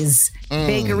Pies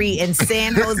Bakery in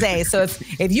San Jose. So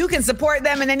if you can support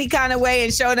them in any kind of way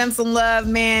and show them some love,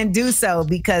 man, do so.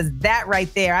 Because that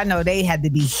right there, I know they had to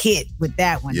be hit with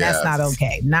that one. Yes. That's not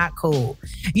okay. Not cool.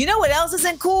 You know what else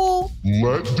isn't cool?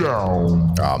 Let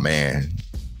down. Oh, man.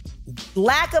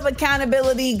 Lack of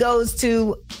accountability goes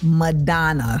to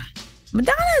Madonna.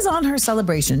 Madonna is on her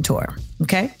celebration tour,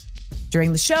 okay?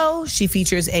 During the show, she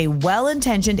features a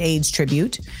well-intentioned AIDS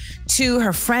tribute to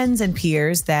her friends and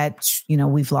peers that,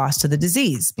 we've lost to the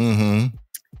disease. Mm-hmm.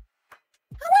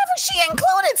 However, she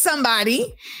included somebody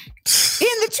in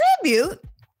the tribute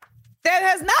that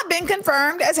has not been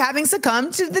confirmed as having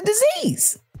succumbed to the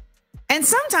disease. And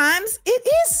sometimes it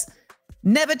is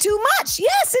never too much.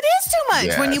 Yes, it is too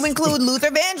much when you include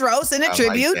Luther Vandross in a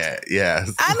tribute. Like that.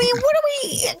 Yes. I mean, what are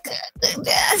we?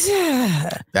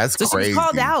 That's so crazy. She was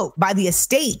called out by the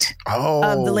estate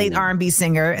of the late R&B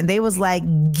singer, and they was like,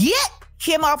 get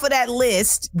him off of that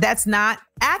list. That's not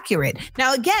accurate.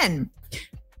 Now, again,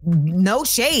 no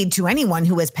shade to anyone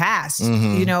who has passed,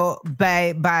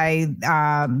 by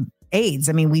AIDS.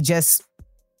 I mean, we just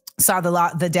saw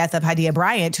the death of Hadia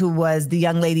Bryant, who was the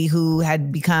young lady who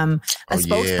had become a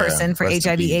spokesperson for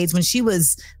HIV/AIDS when she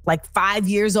was like 5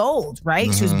 years old, right?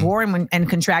 Mm-hmm. She was born and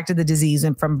contracted the disease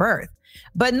from birth.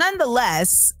 But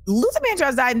nonetheless, Luther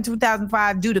Vandross died in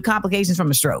 2005 due to complications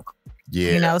from a stroke.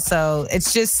 Yeah. You know, so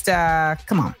it's just,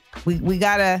 come on. We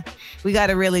gotta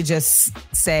really just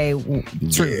say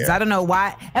truths. I don't know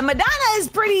why. And Madonna is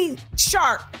pretty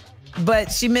sharp,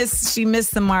 but she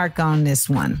missed the mark on this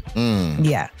one.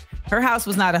 Yeah. Her house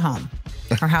was not a home.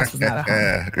 Her house was not a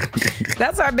home.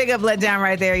 That's our big up letdown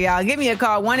right there, y'all. Give me a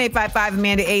call,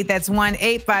 1-855-AMANDA-8. That's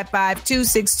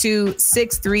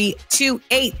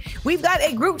 1-855-262-6328. We've got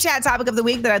a group chat topic of the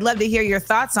week that I'd love to hear your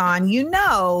thoughts on. You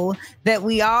know that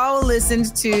we all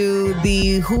listened to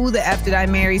the Who the F Did I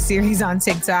Marry series on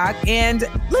TikTok. And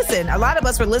listen, a lot of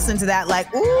us were listening to that like,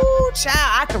 ooh, child,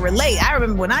 I can relate. I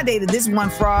remember when I dated this one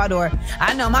fraud, or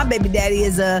I know my baby daddy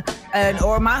is or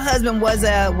my husband was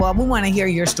well, we want to hear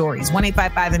your stories.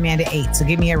 1-855-AMANDA-8. So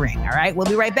give me a ring, all right? We'll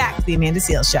be right back to the Amanda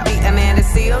Seales Show. The Amanda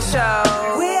Seales Show.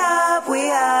 We up.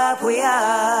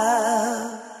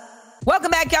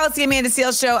 Welcome back, y'all. It's the Amanda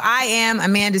Seales Show. I am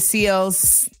Amanda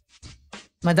Seales.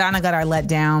 Madonna got our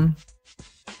letdown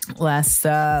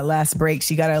last break.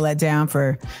 She got our letdown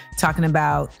for talking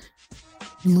about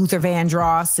Luther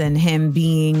Vandross and him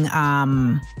being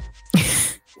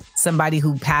somebody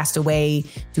who passed away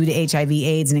due to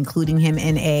HIV/AIDS and including him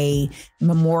in a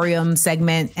memoriam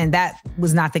segment. And that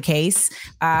was not the case.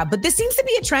 But this seems to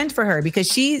be a trend for her because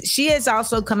she has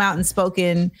also come out and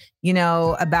spoken, you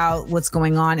know, about what's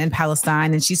going on in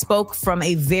Palestine. And she spoke from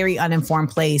a very uninformed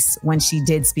place when she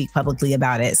did speak publicly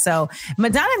about it. So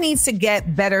Madonna needs to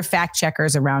get better fact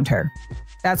checkers around her.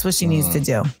 That's what she needs to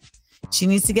do. She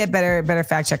needs to get better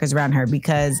fact checkers around her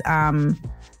because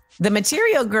the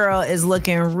material girl is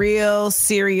looking real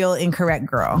serial incorrect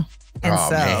girl. And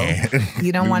man.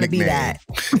 You don't want to be that.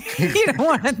 You don't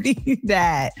want to be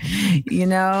that. You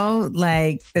know,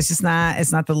 like it's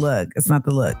not the look. It's not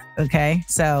the look. Okay.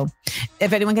 So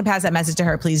if anyone can pass that message to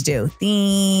her, please do.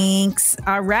 Thanks.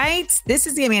 All right. This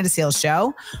is the Amanda Seales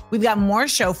Show. We've got more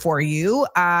show for you.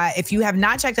 If you have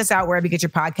not checked us out wherever you get your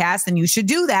podcast, then you should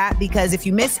do that because if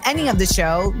you miss any of the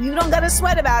show, you don't got to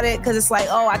sweat about it because it's like,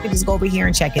 oh, I could just go over here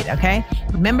and check it. Okay.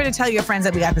 Remember to tell your friends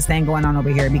that we got this thing going on over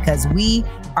here because we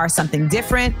are something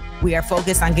different. We are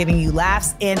focused on giving you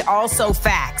laughs and also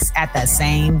facts at the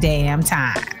same damn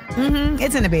time.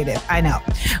 It's innovative. I know.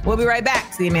 We'll be right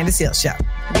back to the Amanda Seales Show.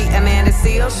 The Amanda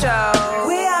Seales Show.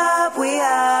 We up, we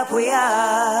up, we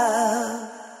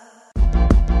up.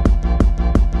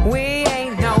 We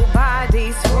ain't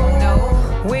nobody's fool.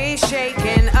 No. We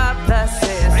shaking up the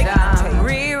system.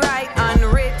 Rewrite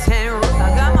unwritten rules.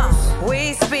 Come on.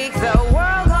 We speak, the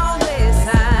world gon'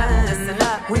 listen. Listen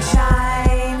up. We shine.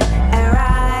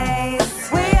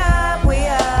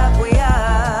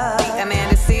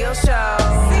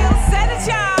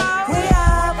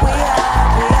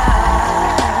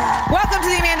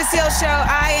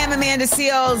 Amanda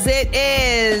Seales. It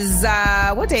is,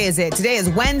 what day is it? Today is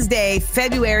Wednesday,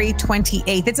 February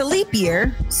 28th. It's a leap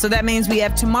year, so that means we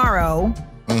have tomorrow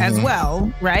as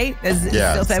well, right? It's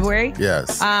still February?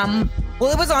 Yes.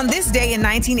 Well, it was on this day in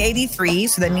 1983,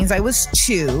 so that means I was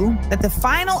 2, that the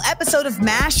final episode of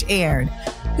MASH aired.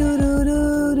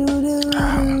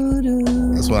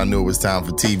 That's when I knew it was time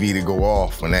for TV to go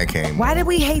off when that came. Why did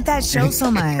we hate that show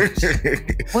so much?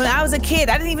 When I was a kid,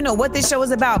 I didn't even know what this show was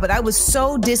about, but I was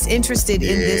so disinterested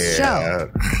in this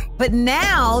show. But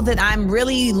now that I'm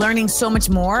really learning so much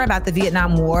more about the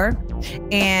Vietnam War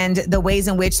and the ways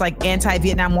in which like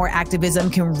anti-Vietnam War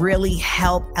activism can really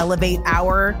help elevate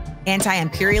our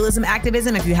anti-imperialism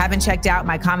activism. If you haven't checked out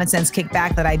my Common Sense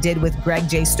Kickback that I did with Greg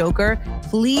J. Stoker,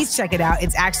 please check it out.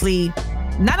 It's actually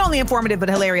not only informative, but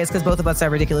hilarious because both of us are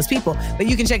ridiculous people. But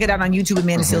you can check it out on YouTube at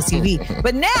Amanda Seales TV.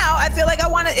 But now I feel like I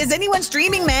want to, is anyone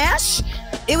streaming MASH?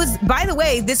 It was, by the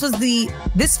way,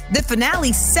 the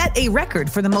finale set a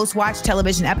record for the most watched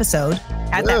television episode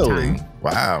at that time.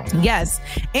 Wow. Yes.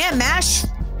 And MASH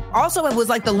also, it was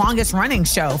like the longest running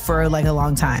show for like a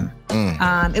long time.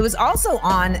 It was also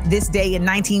on this day in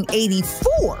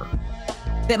 1984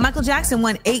 that Michael Jackson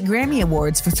won 8 Grammy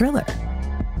Awards for Thriller.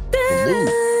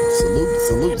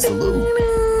 Salute.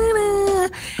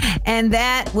 And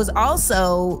that was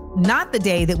also not the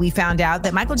day that we found out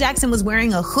that Michael Jackson was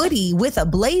wearing a hoodie with a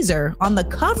blazer on the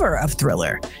cover of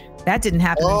Thriller. That didn't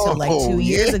happen until like 2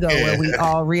 years ago where we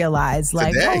all realized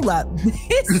like, hold up.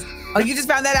 Oh, you just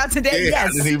found that out today? Yeah, yes.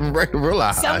 I didn't even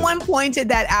realize. Someone pointed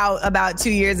that out about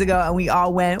 2 years ago and we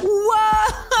all went,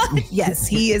 whoa. Yes,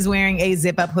 he is wearing a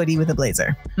zip-up hoodie with a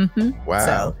blazer. Wow.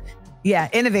 So Yeah,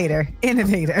 innovator.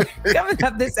 Coming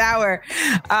up this hour,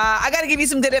 I got to give you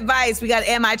some good advice. We got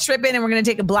Am I Tripping? And we're going to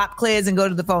take a block quiz and go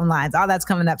to the phone lines. All that's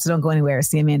coming up, so don't go anywhere. It's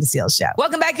the Amanda Seales Show.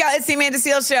 Welcome back, y'all. It's the Amanda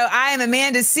Seales Show. I am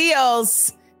Amanda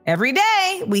Seales. Every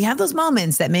day, we have those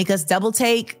moments that make us double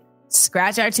take,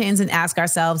 scratch our chins, and ask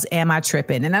ourselves, am I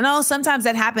tripping? And I know sometimes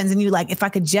that happens, and you're like, if I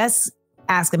could just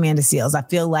ask Amanda Seales, I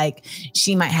feel like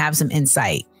she might have some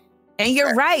insight. And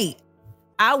you're right.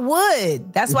 I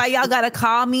would. That's why y'all got to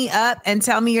call me up and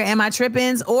tell me your Am I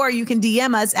Trippins, or you can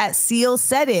DM us at Seales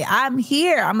Said It. I'm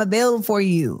here. I'm available for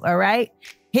you. All right.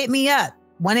 Hit me up.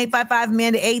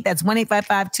 1-855-AMANDA-8. That's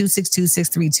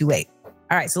 1-855-262-6328.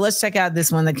 All right. So let's check out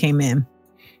this one that came in.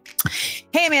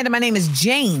 Hey, Amanda, my name is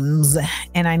James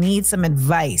and I need some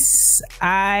advice.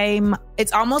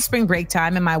 It's almost spring break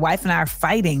time and my wife and I are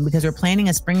fighting because we're planning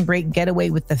a spring break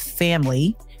getaway with the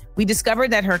family. We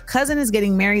discovered that her cousin is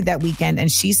getting married that weekend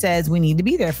and she says we need to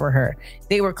be there for her.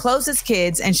 They were close as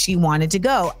kids and she wanted to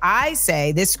go. I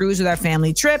say this screws with our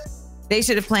family trip. They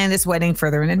should have planned this wedding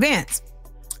further in advance.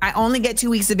 I only get 2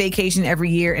 weeks of vacation every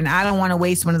year and I don't want to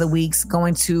waste one of the weeks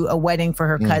going to a wedding for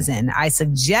her cousin. I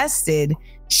suggested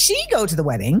she go to the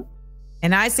wedding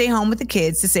and I stay home with the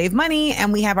kids to save money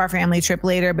and we have our family trip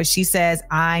later, but she says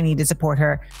I need to support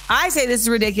her. I say this is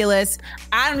ridiculous.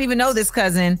 I don't even know this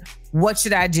cousin. What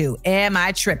should I do? Am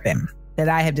I tripping that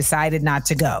I have decided not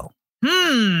to go?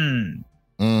 I'm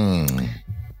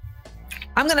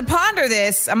going to ponder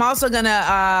this. I'm also going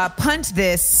to punt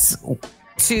this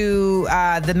to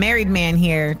the married man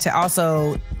here to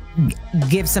also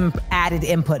give some added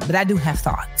input, but I do have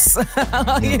thoughts.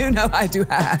 You know, I do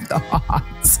have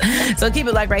thoughts. So keep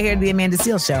it like right here at the Amanda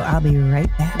Seales Show. I'll be right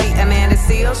back. The Amanda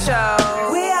Seales Show.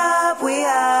 We up.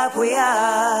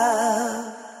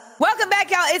 Welcome back,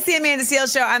 y'all. It's the Amanda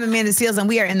Seales Show. I'm Amanda Seales, and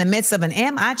we are in the midst of an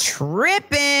Am I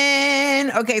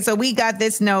Trippin'? Okay, so we got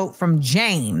this note from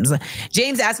James.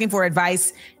 James asking for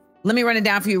advice. Let me run it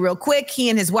down for you real quick.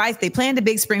 He and his wife, they planned a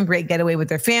big spring break getaway with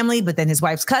their family, but then his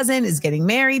wife's cousin is getting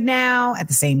married now at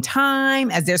the same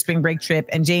time as their spring break trip.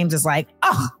 And James is like,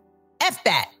 oh, F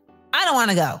that. I don't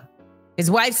want to go. His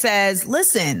wife says,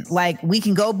 listen, like we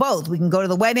can go both. We can go to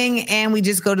the wedding and we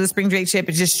just go to the spring break trip.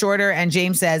 It's just shorter. And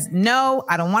James says, no,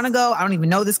 I don't want to go. I don't even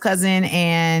know this cousin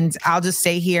and I'll just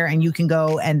stay here and you can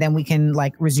go and then we can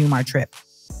like resume our trip.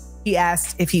 He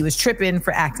asked if he was tripping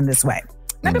for acting this way.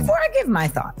 Now, before I give my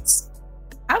thoughts,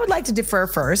 I would like to defer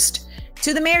first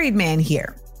to the married man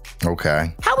here.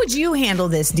 Okay. How would you handle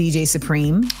this, DJ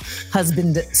Supreme,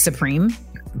 husband Supreme?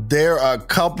 There are a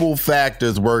couple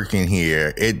factors working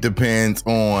here. It depends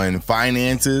on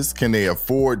finances. Can they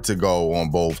afford to go on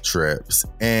both trips?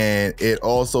 And it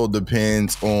also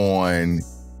depends on,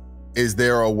 is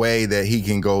there a way that he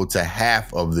can go to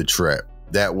half of the trip?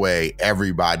 That way,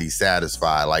 everybody's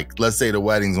satisfied. Like, let's say the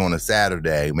wedding's on a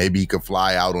Saturday. Maybe he could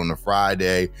fly out on a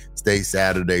Friday, stay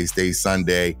Saturday, stay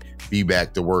Sunday, be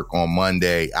back to work on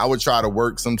Monday. I would try to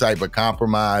work some type of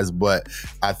compromise, but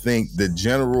I think the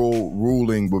general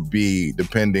ruling would be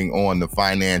depending on the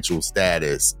financial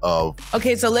status of...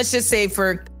 Okay, so let's just say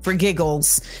for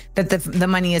giggles that the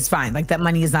money is fine. Like, that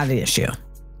money is not an issue.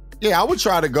 Yeah, I would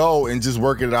try to go and just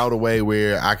work it out a way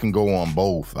where I can go on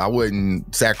both. I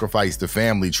wouldn't sacrifice the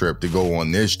family trip to go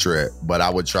on this trip, but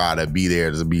I would try to be there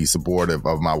to be supportive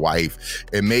of my wife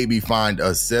and maybe find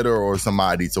a sitter or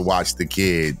somebody to watch the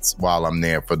kids while I'm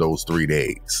there for those 3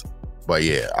 days. But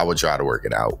yeah, I would try to work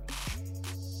it out.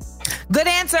 Good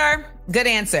answer. Good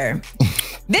answer.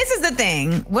 This is the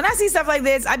thing. When I see stuff like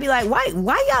this, I'd be like,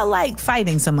 why y'all like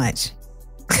fighting so much?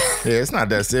 Yeah, it's not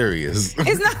that serious.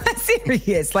 It's not that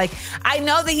serious. Like, I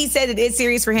know that he said it is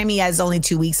serious for him. He has only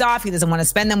 2 weeks off. He doesn't want to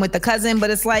spend them with the cousin, but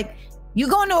it's like, you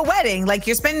going to a wedding, like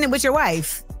you're spending it with your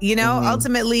wife, you know,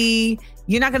 ultimately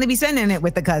you're not going to be spending it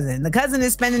with the cousin. The cousin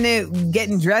is spending it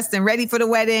getting dressed and ready for the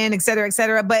wedding, et cetera, et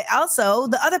cetera. But also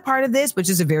the other part of this, which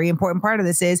is a very important part of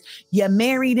this, is you're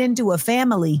married into a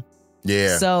family.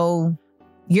 Yeah. So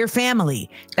your family,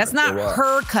 that's not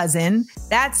her cousin.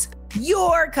 That's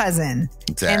your cousin.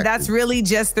 Exactly. And that's really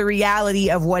just the reality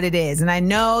of what it is. And I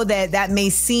know that may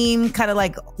seem kind of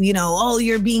like, you know, oh,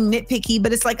 you're being nitpicky,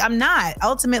 but it's like, I'm not.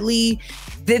 Ultimately,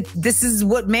 this is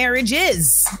what marriage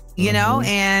is, you know?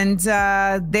 And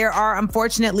there are,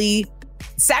 unfortunately,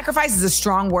 sacrifice is a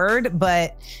strong word,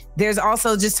 but there's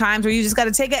also just times where you just got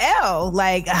to take an L.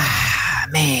 Like,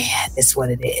 man, this is what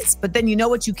it is. But then you know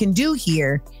what you can do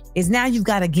here is now you've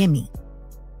got a gimme.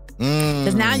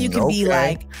 Because now you can be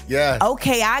like,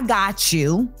 okay, I got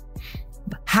you.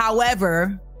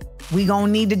 However, we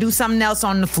gonna need to do something else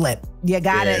on the flip. You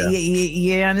gotta,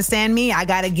 you understand me? I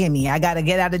gotta gimme. I gotta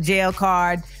get out of jail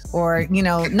card. or,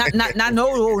 not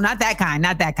that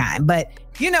kind, but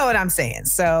you know what I'm saying.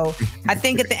 So I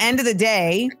think at the end of the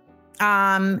day,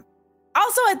 also,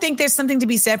 I think there's something to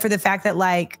be said for the fact that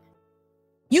like,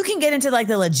 you can get into like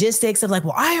the logistics of like,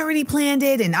 well, I already planned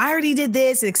it and I already did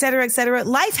this, et cetera, et cetera.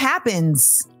 Life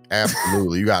happens.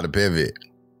 Absolutely. You got to pivot.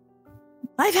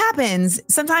 Life happens.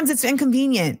 Sometimes it's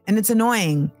inconvenient and it's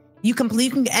annoying.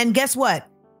 And guess what?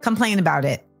 Complain about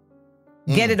it.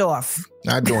 Get it off.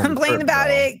 Not doing Complain about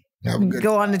it.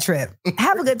 Go on the trip.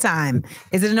 Have a good time.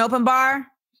 Is it an open bar?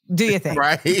 Do your thing.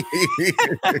 Right.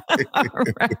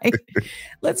 Right.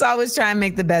 Let's always try and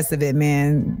make the best of it,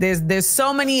 man. There's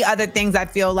so many other things I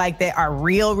feel like that are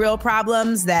real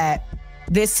problems that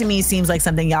this to me seems like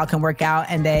something y'all can work out,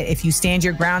 and that if you stand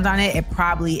your ground on it, it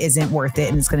probably isn't worth it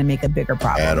and it's going to make a bigger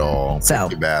problem. At all. So,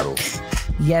 battle.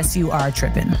 Yes, you are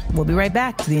tripping. We'll be right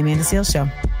back to the Amanda Seales Show.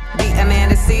 The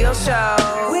Amanda Seales Show.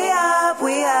 We up.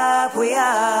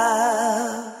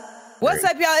 What's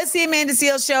up, y'all? It's the Amanda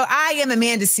Seales Show. I am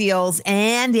Amanda Seales,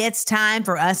 and it's time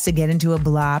for us to get into a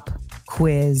Blop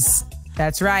quiz.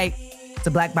 That's right. It's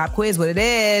a Black Bop quiz. What it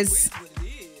is.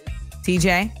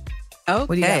 TJ, what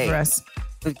do you got for us?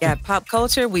 We've got pop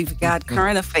culture. We've got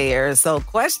current affairs. So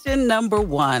question number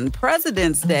 1.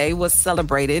 President's Day was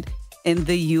celebrated in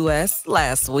the U.S.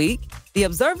 last week. The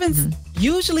observance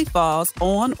usually falls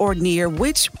on or near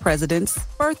which president's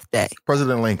birthday?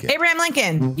 President Lincoln. Abraham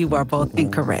Lincoln. You are both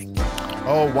incorrect.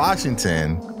 Oh,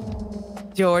 Washington.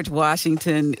 George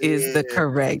Washington is the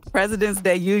correct. President's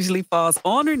Day usually falls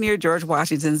on or near George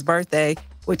Washington's birthday,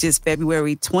 which is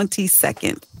February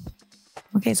 22nd.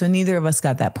 Okay, so neither of us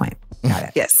got that point. Got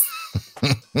it. Yes.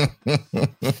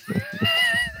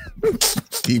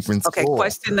 Keeping score. Okay,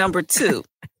 question number 2.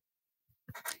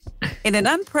 In an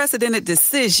unprecedented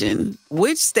decision,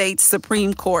 which state's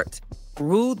Supreme Court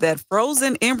ruled that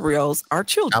frozen embryos are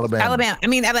children? Alabama.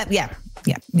 Yeah.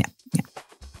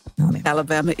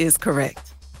 Alabama is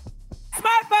correct.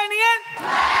 Smart funny.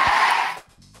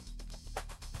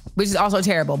 Which is also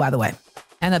terrible, by the way,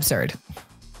 and absurd.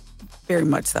 Very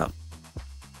much so.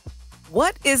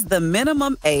 What is the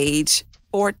minimum age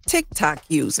for TikTok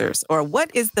users? Or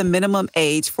what is the minimum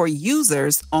age for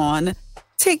users on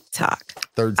TikTok?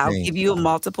 13. I'll give you a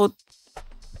multiple.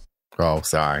 Oh,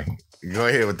 sorry. Go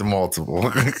ahead with the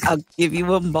multiple. I'll give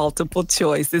you a multiple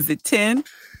choice. Is it 10,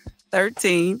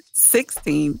 13,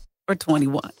 16, or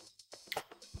 21?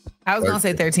 I was going to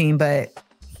say 13, but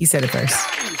he said it first.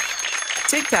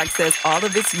 TikTok says all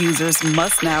of its users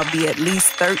must now be at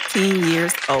least 13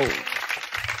 years old.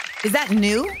 Is that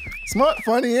new? Smart,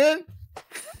 funny, and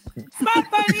Smart,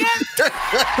 funny, and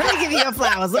let me give you your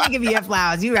flowers.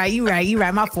 You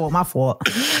right. My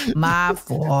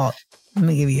fault. Let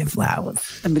me give you your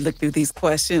flowers. Let me look through these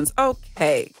questions.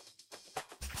 Okay.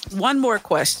 One more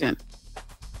question.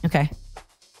 Okay.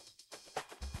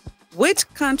 Which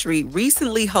country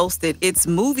recently hosted its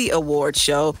movie award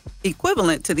show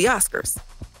equivalent to the Oscars?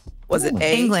 Was it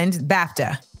A? England,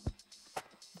 BAFTA.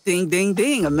 Ding, ding,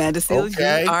 ding. Amanda Seales,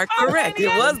 Okay. you are correct. It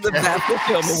was the BAFTA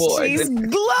Film Awards. She's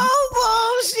global.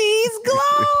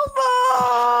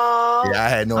 Yeah, I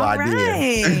had no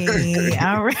idea.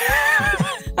 All right.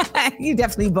 You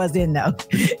definitely buzzed in, though.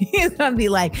 He's going to be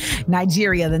like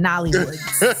Nigeria, the Nollywoods.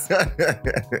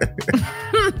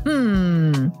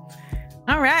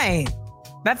 All right.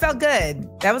 That felt good.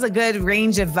 That was a good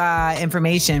range of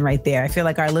information right there. I feel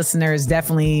like our listeners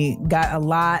definitely got a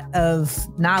lot of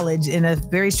knowledge in a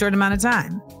very short amount of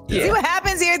time. Yeah. See what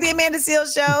happens here at the Amanda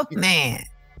Seales Show? Man,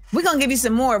 we're going to give you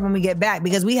some more when we get back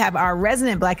because we have our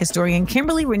resident Black historian,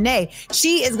 Kimberly Renee.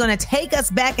 She is going to take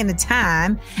us back into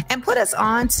time and put us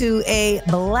on to a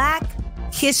Black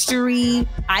history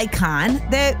icon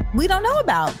that we don't know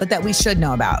about, but that we should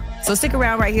know about. So stick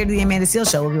around right here to the Amanda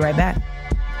Seales Show. We'll be right back.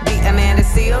 The Amanda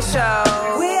Seales Show.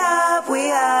 We up.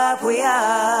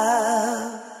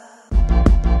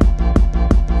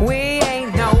 We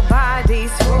ain't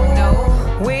nobody's fool.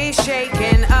 No. We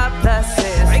shaking up the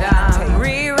system.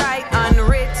 Rewrite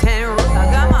unwritten rules.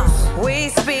 Come on. We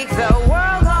speak, the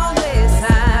world gon'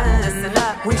 listen. Listen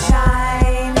up. We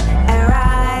shine and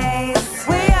rise.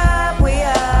 We up.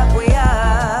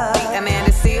 The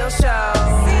Amanda Seales Show.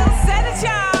 Seales said it,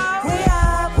 y'all.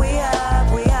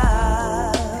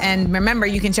 And remember,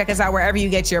 you can check us out wherever you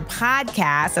get your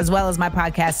podcasts, as well as my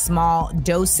podcast, Small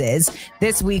Doses.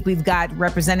 This week, we've got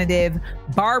Representative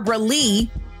Barbara Lee.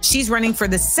 She's running for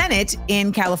the Senate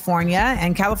in California,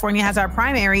 and California has our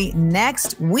primary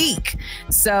next week.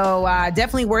 So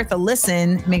definitely worth a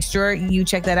listen. Make sure you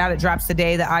check that out. It drops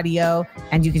today, the audio,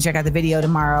 and you can check out the video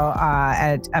tomorrow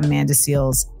at Amanda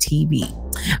Seales TV.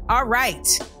 All right.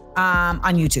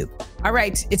 on YouTube. All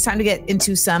right, it's time to get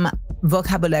into some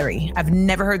vocabulary. I've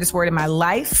never heard this word in my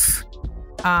life,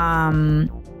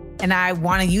 and I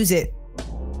want to use it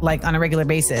like on a regular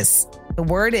basis. The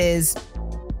word is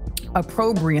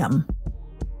opprobrium.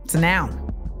 It's a noun.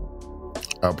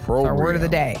 Opprobrium. Our word of the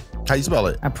day. How you spell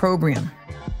it? Opprobrium.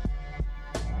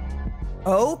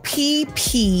 OPPROBR.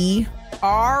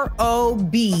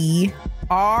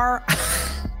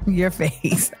 Your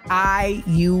face.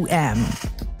 IUM.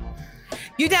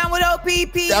 You down with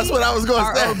OPP? That's what I was going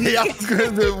to say. I was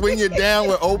going to when you're down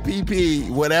with OPP,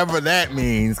 whatever that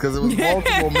means, because it was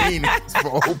multiple meanings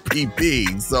for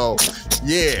OPP. So,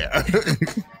 yeah.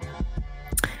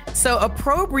 So,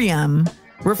 opprobrium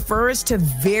refers to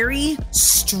very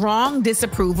strong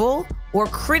disapproval or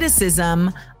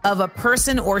criticism of a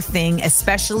person or thing,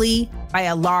 especially by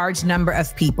a large number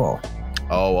of people.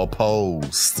 Oh,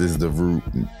 opposed is the root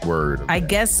word. I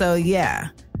guess so, yeah.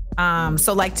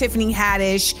 So like Tiffany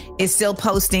Haddish is still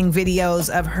posting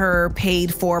videos of her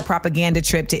paid for propaganda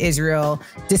trip to Israel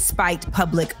despite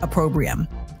public opprobrium.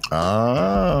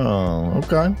 Oh,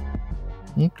 okay.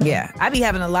 Yeah, I be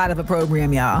having a lot of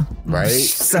opprobrium, y'all. Right.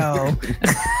 So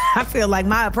I feel like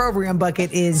my opprobrium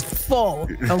bucket is full,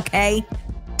 okay?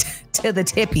 To the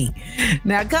tippy.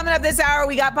 Now, coming up this hour,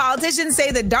 we got politicians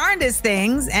say the darndest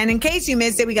things. And in case you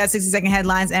missed it, we got 60-second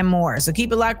headlines and more. So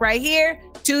keep it locked right here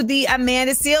to the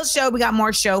Amanda Seales Show. We got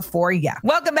more show for you.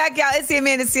 Welcome back, y'all. It's the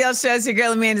Amanda Seales Show. It's your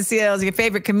girl, Amanda Seales, your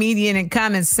favorite comedian and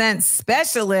common sense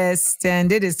specialist. And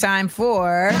it is time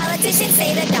for... Politicians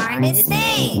say the darndest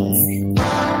things.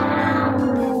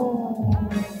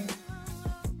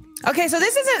 Okay, so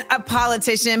this isn't a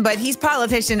politician, but he's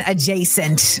politician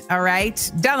adjacent, all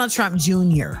right? Donald Trump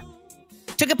Jr.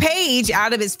 took a page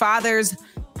out of his father's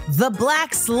The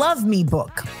Blacks Love Me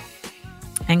book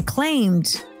and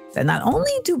claimed that not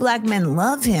only do black men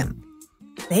love him,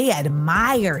 they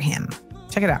admire him.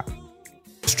 Check it out.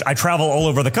 I travel all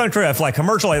over the country. I fly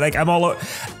commercial. I'm all over.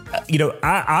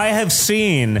 I have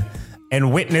seen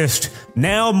and witnessed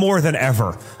now more than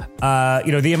ever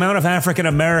the amount of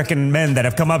African-American men that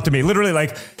have come up to me, literally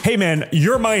like, hey man,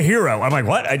 you're my hero. I'm like,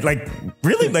 what?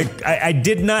 Really? I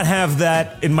did not have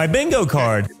that in my bingo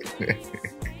card.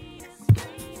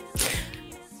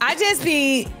 At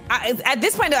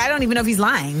this point, though, I don't even know if he's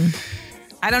lying.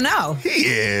 I don't know. He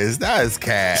is. That's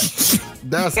Cap.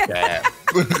 That's Cap.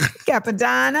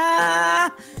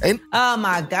 Capadonna. Oh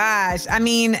my gosh. I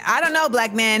mean, I don't know,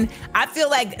 black men. I feel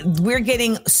like we're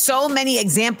getting so many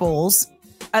examples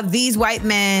of these white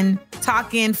men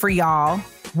talking for y'all.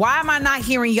 Why am I not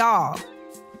hearing y'all?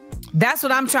 That's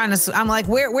what I'm trying to. I'm like,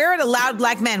 where are the loud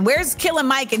black men? Where's Killer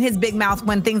Mike and his big mouth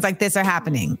when things like this are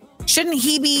happening? Shouldn't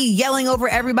he be yelling over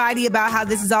everybody about how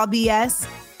this is all BS?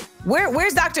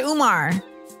 Where's Dr. Umar?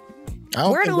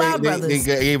 Where are the Loud Brothers? They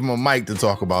gave him a mic to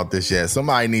talk about this yet.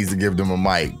 Somebody needs to give them a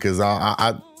mic because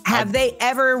Have they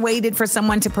ever waited for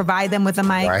someone to provide them with a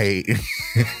mic? Right.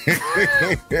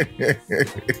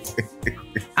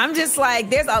 I'm just like,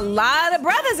 there's a lot of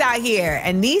brothers out here.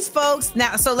 And these folks,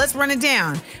 now, so let's run it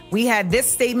down. We had this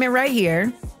statement right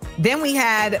here. Then we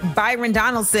had Byron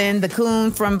Donaldson, the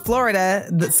coon from Florida,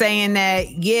 saying that,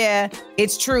 yeah,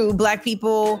 it's true. Black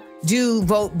people do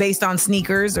vote based on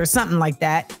sneakers or something like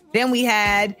that. Then we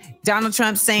had Donald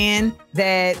Trump saying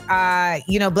that,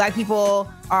 black people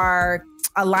are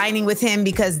aligning with him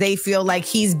because they feel like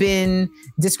he's been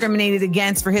discriminated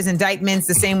against for his indictments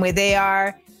the same way they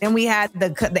are. Then we had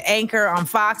the anchor on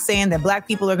Fox saying that black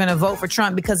people are going to vote for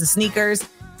Trump because of sneakers.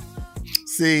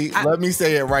 See, let me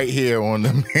say it right here on the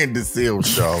Amanda Seales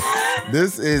Show.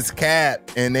 This is Cap,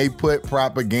 and they put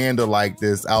propaganda like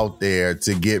this out there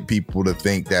to get people to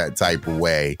think that type of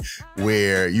way,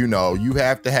 where, you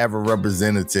have to have a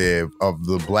representative of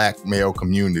the black male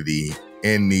community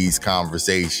in these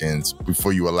conversations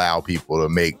before you allow people to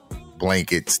make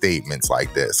blanket statements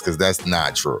like this, because that's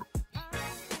not true.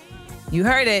 You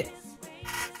heard it.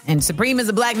 And Supreme is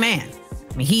a black man.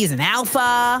 I mean, he is an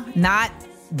alpha, not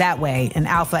that way, an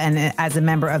alpha, and as a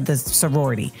member of the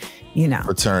sorority,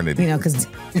 fraternity, because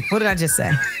what did I just say?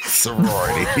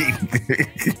 Sorority.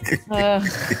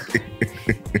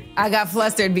 I got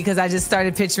flustered because I just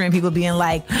started picturing people being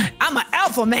like, I'm an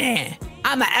alpha man.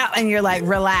 I'm an alpha. And you're like,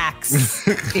 relax.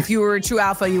 If you were a true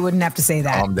alpha, you wouldn't have to say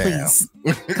that. Calm down. Please.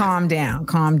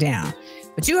 Calm down.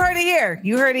 But you heard it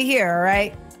here. All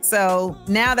right. So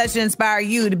now that should inspire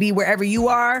you to be wherever you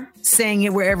are, saying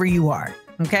it wherever you are.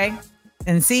 Okay.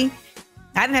 And see,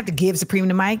 I didn't have to give Supreme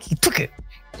the mic. He took it.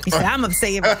 He said, I'm going to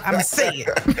say it. I'm going to say it.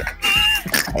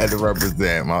 I had to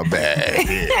represent, my bad.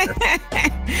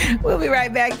 Yeah. We'll be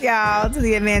right back, y'all, to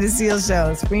the Amanda Seales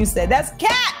Show. Supreme said, that's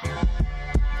Cat.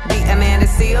 The Amanda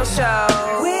Seales Seals Show.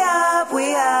 We up,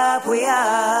 we up, we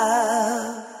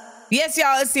up. Yes,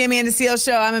 y'all, it's the Amanda Seals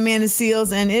Show. I'm Amanda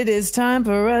Seals, and it is time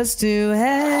for us to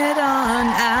head on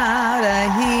out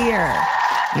of here.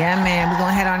 Yeah, man, we're going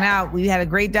to head on out. We had a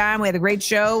great time. We had a great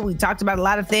show. We talked about a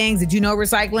lot of things. Did you know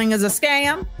recycling is a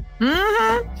scam?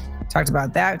 Mm-hmm. Talked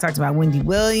about that. We talked about Wendy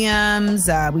Williams.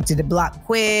 We did a block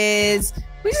quiz.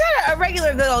 We just had a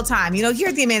regular good old time. You know, here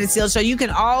at the Amanda Seals Show, you can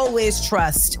always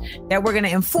trust that we're going to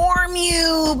inform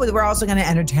you, but we're also going to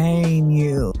entertain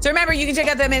you. So remember, you can check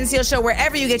out the Amanda Seals Show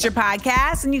wherever you get your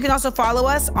podcasts. And you can also follow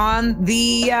us on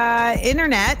the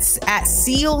internet at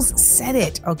Seals Said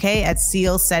It, okay? At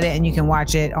Seals Said It. And you can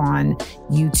watch it on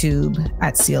YouTube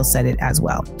at Seals Said It as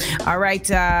well. All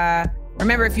right.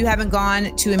 Remember, if you haven't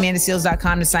gone to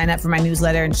amandaseals.com to sign up for my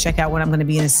newsletter and check out when I'm going to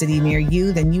be in a city near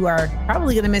you, then you are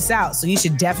probably going to miss out. So you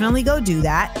should definitely go do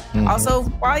that. Mm-hmm. Also,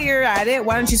 while you're at it,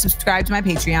 why don't you subscribe to my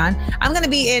Patreon? I'm going to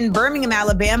be in Birmingham,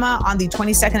 Alabama on the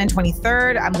 22nd and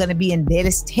 23rd. I'm going to be in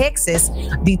Dallas, Texas,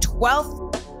 the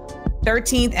 12th,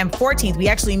 13th, and 14th. We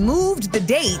actually moved the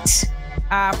date.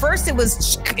 First it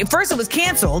was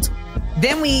canceled.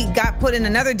 Then we got put in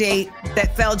another date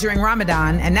that fell during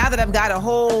Ramadan. And now that I've got a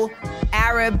whole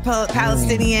Arab,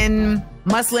 Palestinian,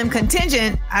 Muslim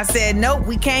contingent, I said, nope,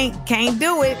 we can't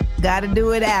do it. Got to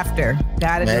do it after.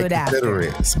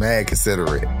 Smag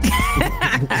considerate.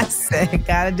 I said,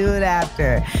 got to do it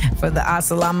after for the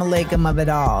assalamu alaikum of it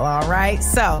all. All right.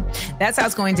 So that's how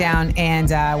it's going down.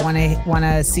 And I want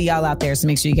to see y'all out there. So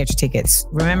make sure you get your tickets.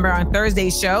 Remember, on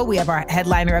Thursday's show, we have our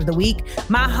headliner of the week,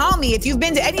 my homie. If you've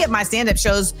been to any of my stand-up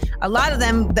shows, a lot of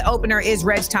them, the opener is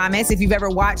Reg Thomas. If you've ever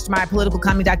watched my political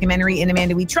comedy documentary, In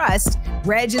Amanda We Trust,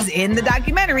 Reg is in the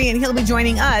documentary and he'll be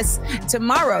joining us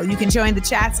tomorrow. You can join the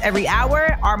chats every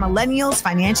hour. Are millennials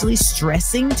financially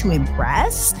stressing to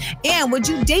impress? And would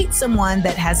you date someone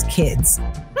that has kids?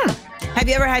 Have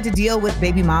you ever had to deal with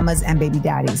baby mamas and baby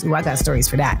daddies? Ooh, I got stories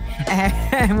for that.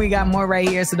 And we got more right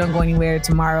here, so don't go anywhere.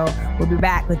 Tomorrow, we'll be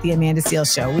back with the Amanda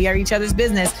Seals Show. We are each other's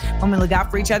business. When we look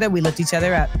out for each other, we lift each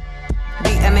other up.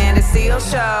 The Amanda Seals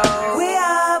Show. We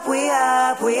up, we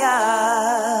up, we up.